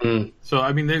 Yeah. So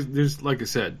I mean, there's like I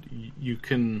said, you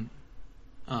can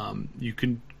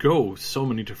go so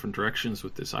many different directions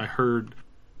with this. I heard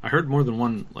more than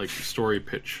one like story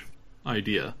pitch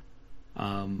idea,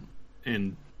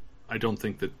 and I don't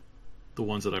think that the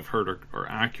ones that I've heard are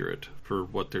accurate for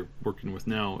what they're working with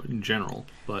now in general.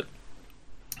 But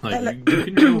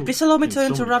please allow me to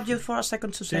interrupt you for a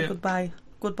second to say goodbye.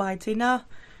 Goodbye, Tina.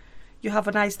 You have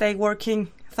a nice day working.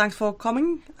 Thanks for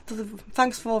coming.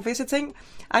 Thanks for visiting.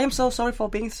 I am so sorry for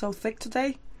being so thick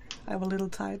today. I'm a little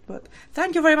tired, but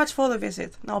thank you very much for the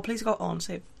visit. Now please go on,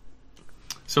 Save.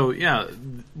 So yeah,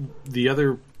 the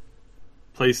other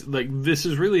place, like, this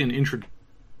is really an introduction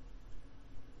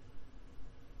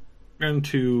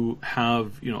to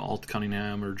have, Alt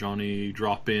Cunningham or Johnny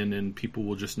drop in, and people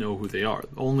will just know who they are.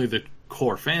 Only the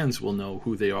core fans will know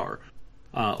who they are,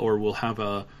 or will have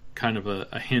a kind of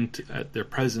a hint at their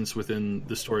presence within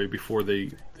the story before they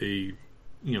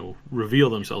reveal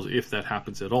themselves, if that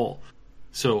happens at all.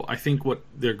 So I think what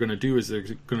they're going to do is they're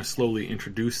going to slowly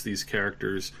introduce these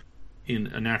characters in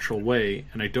a natural way,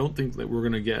 and I don't think that we're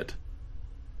going to get...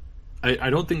 I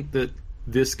don't think that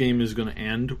this game is going to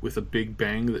end with a big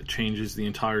bang that changes the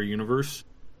entire universe.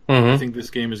 I think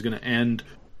this game is going to end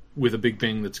with a big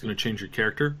bang that's going to change your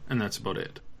character, and that's about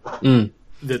it.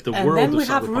 That the and world then we of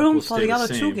have Cyberpunk room will for stay the other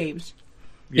same. 2 games.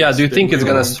 Yeah, do you think it's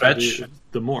gonna stretch?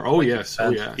 The more. Oh, yes. Oh,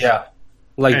 yes. Yeah,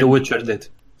 like The Witcher did.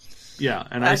 Yeah,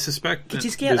 and I suspect that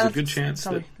there's a good chance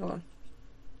that... Go on.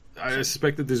 I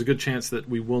suspect that there's a good chance that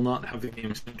we will not have the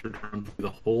game centered around the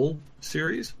whole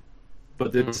series,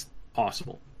 but it's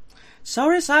possible.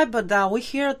 Sorry, Sai, but we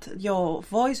heard your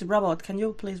voice, robot. Can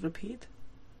you please repeat?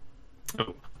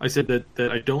 Oh, I said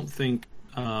that I don't think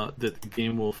that the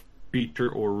game will feature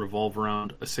or revolve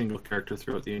around a single character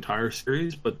throughout the entire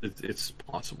series, but it's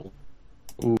possible.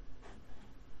 Ooh.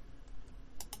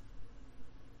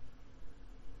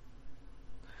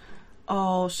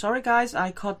 Oh, sorry guys,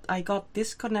 I got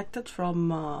disconnected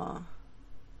from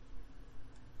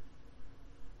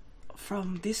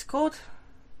Discord.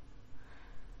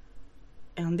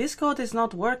 And Discord is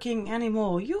not working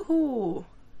anymore. Yoo-hoo!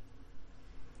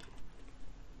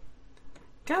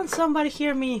 Can somebody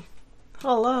hear me?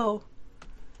 Hello.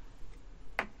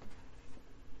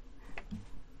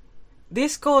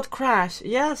 Discord crash.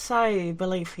 Yes, I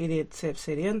believe he did,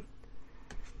 Obsidian.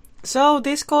 So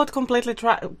Discord completely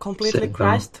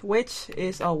crashed, which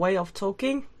is our way of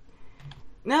talking.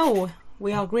 No,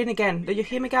 we are green again. Do you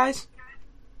hear me, guys?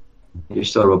 You're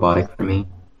still robotic for me.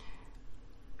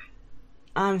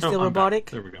 I'm still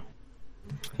robotic. There we go.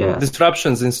 Yeah.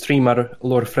 Disruptions in stream are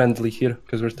lore friendly here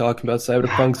because we're talking about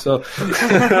Cyberpunk. So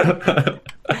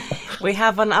we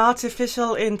have an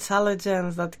artificial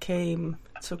intelligence that came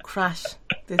to crash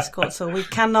Discord, so we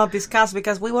cannot discuss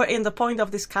because we were in the point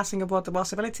of discussing about the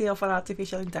possibility of an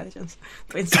artificial intelligence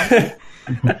doing something.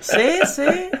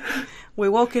 see, we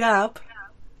woke it up.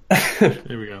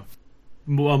 There we go.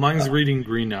 Well, mine's reading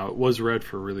green now. It was red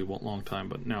for a really long time,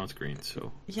 but now it's green.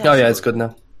 So it's good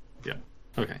now. Yeah.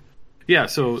 Okay. Yeah.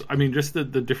 So I mean, just the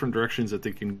different directions that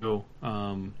they can go.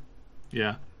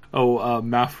 Yeah. Oh,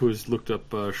 Maf who's looked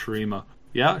up Shurima.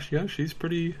 Yeah, she's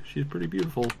pretty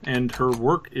beautiful, and her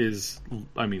work is,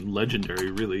 I mean, legendary.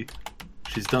 Really,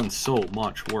 she's done so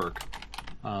much work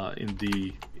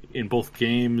in both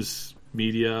games,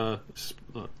 media,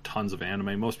 tons of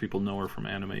anime. Most people know her from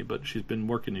anime, but she's been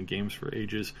working in games for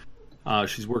ages.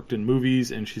 She's worked in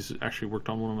movies, and she's actually worked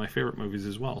on one of my favorite movies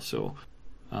as well. So,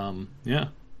 yeah,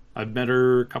 I've met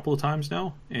her a couple of times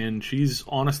now, and she's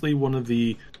honestly one of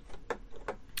the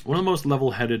most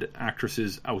level-headed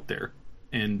actresses out there.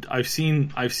 And I've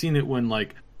seen it when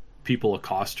like people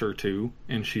accost her too,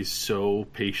 and she's so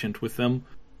patient with them.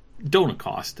 Don't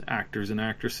accost actors and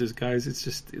actresses, guys.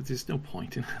 There's no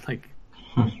point in it. Like,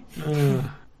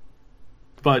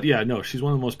 but yeah, no, she's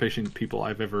one of the most patient people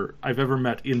I've ever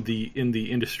met in the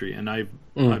industry, and I've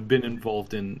been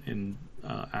involved in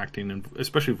acting and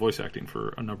especially voice acting for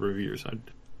a number of years.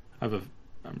 I'm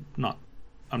not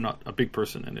a big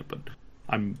person in it, but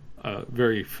I'm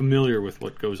very familiar with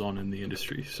what goes on in the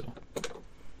industry.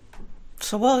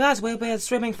 So well, guys, we've been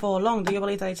streaming for long. Do you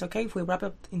believe that it's okay if we wrap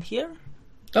up in here?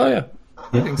 Oh yeah,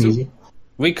 I think so. Easy.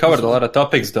 We covered a lot of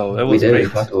topics, though. It was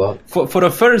great. A lot. For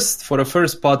the first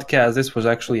podcast, this was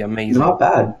actually amazing. Not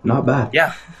bad.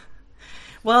 Yeah.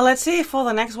 Well, let's see if for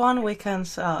the next one we can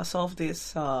solve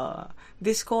this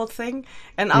Discord thing.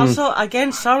 And also,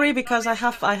 again, sorry because I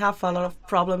have a lot of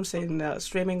problems in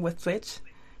streaming with Twitch.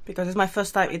 Because it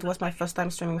was my first time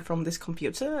streaming from this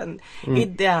computer, and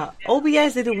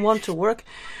OBS didn't want to work.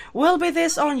 Will be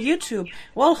this on YouTube?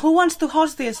 Well, who wants to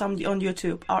host this on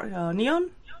YouTube?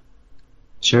 Neon?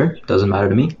 Sure, doesn't matter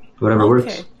to me. Whatever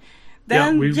works.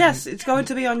 Then yes, it's going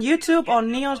to be on YouTube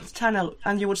on Neon's channel,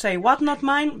 and you would say, "What, not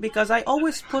mine?" Because I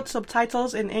always put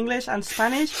subtitles in English and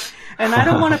Spanish, and I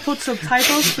don't want to put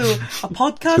subtitles to a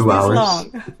podcast 2 hours. this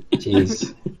long.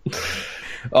 Jeez.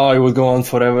 Oh, it would go on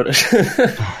forever.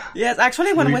 Yes,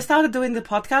 actually, when we started doing the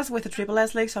podcast with the Triple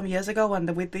S League some years ago,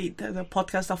 and with the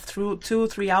podcast of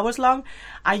 2-3 hours long,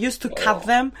 I used to cut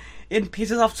them in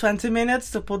pieces of 20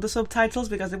 minutes to put the subtitles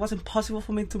because it was impossible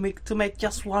for me to make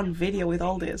just one video with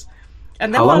all this.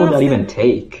 And then how long would that even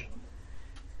take?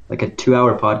 Like a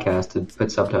 2-hour podcast to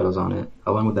put subtitles on it.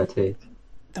 How long would that take?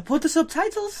 To put the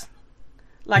subtitles?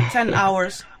 Like 10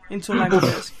 hours in 2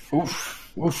 languages.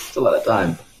 Oof. It's a lot of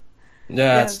time.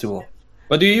 Yeah, that's too long.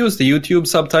 But do you use the YouTube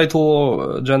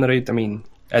subtitle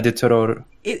editor or?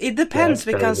 It depends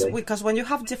because when you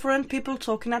have different people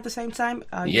talking at the same time,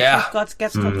 YouTube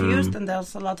gets confused and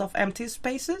there's a lot of empty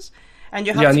spaces, and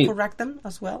you have to correct them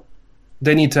as well.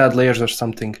 They need to add layers or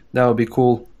something. That would be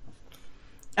cool.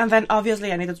 And then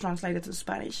obviously I need to translate it to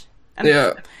Spanish.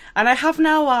 And I have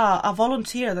now a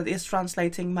volunteer that is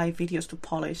translating my videos to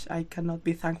Polish. I cannot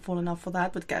be thankful enough for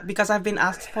that, but because I've been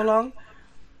asked for long.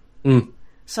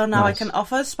 So now I can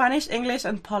offer Spanish, English,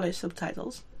 and Polish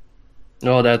subtitles.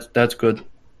 Oh, that's good.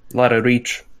 A lot of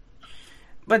reach.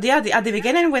 But yeah, at the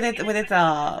beginning with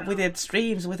it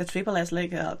streams with the Triple S,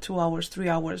 like 2 hours, 3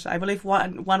 hours. I believe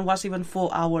one was even 4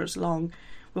 hours long.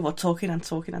 We were talking and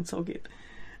talking and talking.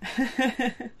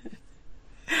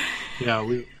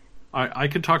 Yeah, I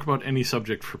could talk about any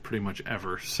subject for pretty much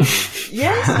ever. So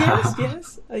yes.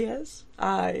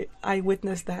 I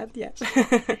witnessed that. Yes,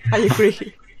 I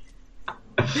agree.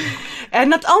 And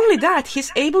not only that,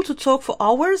 he's able to talk for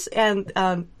hours and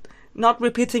not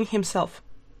repeating himself.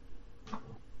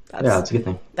 That's a good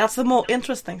thing. That's the more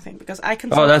interesting thing, because I can.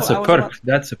 That's a perk.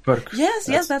 That's a perk. Yes,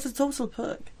 that's a total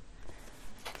perk.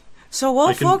 So,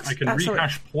 well, folks, I can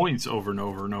rehash points over and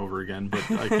over and over again, but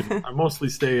I mostly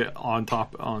stay on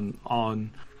top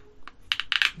on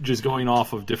just going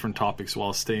off of different topics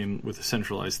while staying with a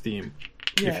centralized theme,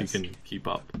 if you can keep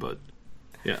up. But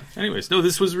yeah, anyways, no,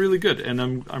 this was really good, and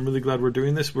I'm really glad we're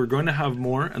doing this. We're going to have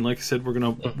more, and like I said, we're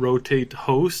going to rotate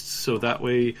hosts, so that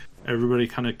way everybody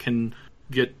kind of can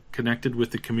get connected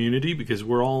with the community, because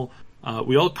we all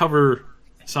cover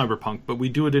Cyberpunk, but we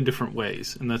do it in different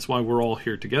ways, and that's why we're all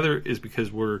here together, is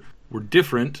because we're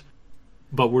different,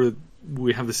 but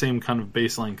we have the same kind of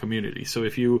baseline community. So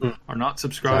if you are not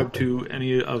subscribed to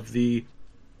any of the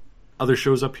other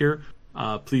shows up here,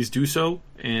 please do so,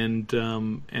 and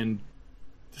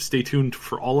stay tuned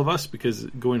for all of us, because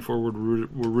going forward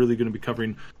we're really going to be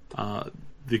covering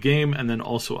the game, and then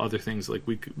also other things. Like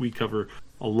we cover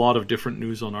a lot of different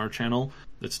news on our channel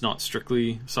that's not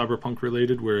strictly Cyberpunk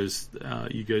related, whereas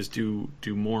you guys do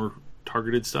more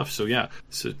targeted stuff. So yeah,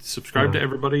 subscribe to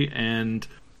everybody, and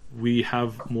we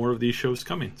have more of these shows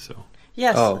coming. So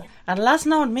yes, and Last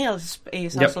Known Meal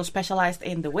is also specialized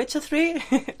in The Witcher 3.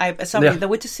 The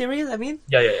Witcher series, I mean.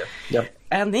 Yeah.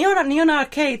 And Neon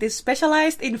Arcade is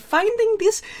specialized in finding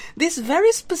this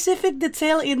very specific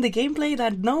detail in the gameplay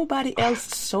that nobody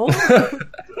else saw.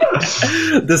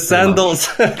 The sandals.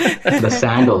 The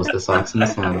sandals, the socks and the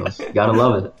sandals. Gotta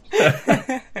love it.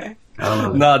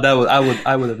 No,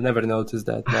 I would have never noticed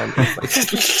that, man.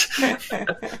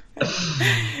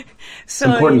 It's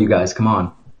important, you guys. Come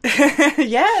on.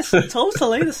 Yes,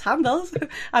 totally. The sandals.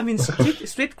 I mean,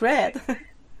 street cred.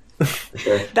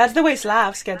 Sure. That's the way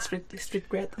Slavs get street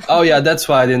cred. Oh yeah, that's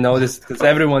why I didn't notice, because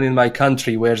everyone in my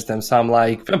country wears them. So I'm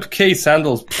like, okay,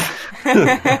 sandals.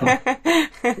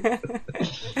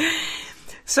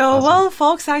 So, awesome. Well,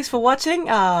 folks, thanks for watching.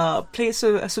 Please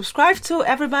subscribe to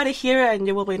everybody here, and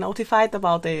you will be notified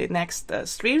about the next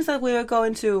streams that we are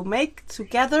going to make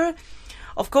together.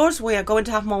 Of course, we are going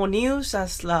to have more news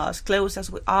as close as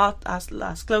we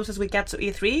get to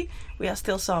E3. We are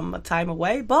still some time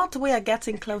away, but we are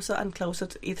getting closer and closer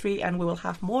to E3, and we will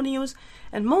have more news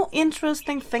and more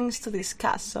interesting things to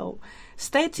discuss. So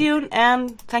stay tuned,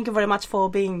 and thank you very much for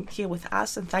being here with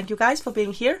us, and thank you guys for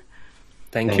being here.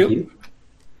 Thank you.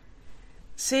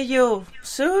 See you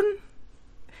soon.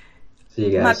 See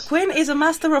you guys. Matt Quinn is a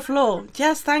master of law.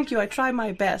 Yes, thank you. I try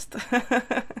my best.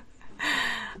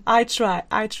 I try.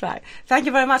 Thank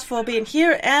you very much for being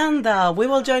here, and we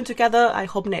will join together, I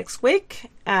hope, next week.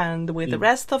 And with the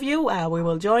rest of you, we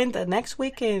will join the next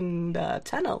week in the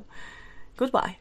channel. Goodbye.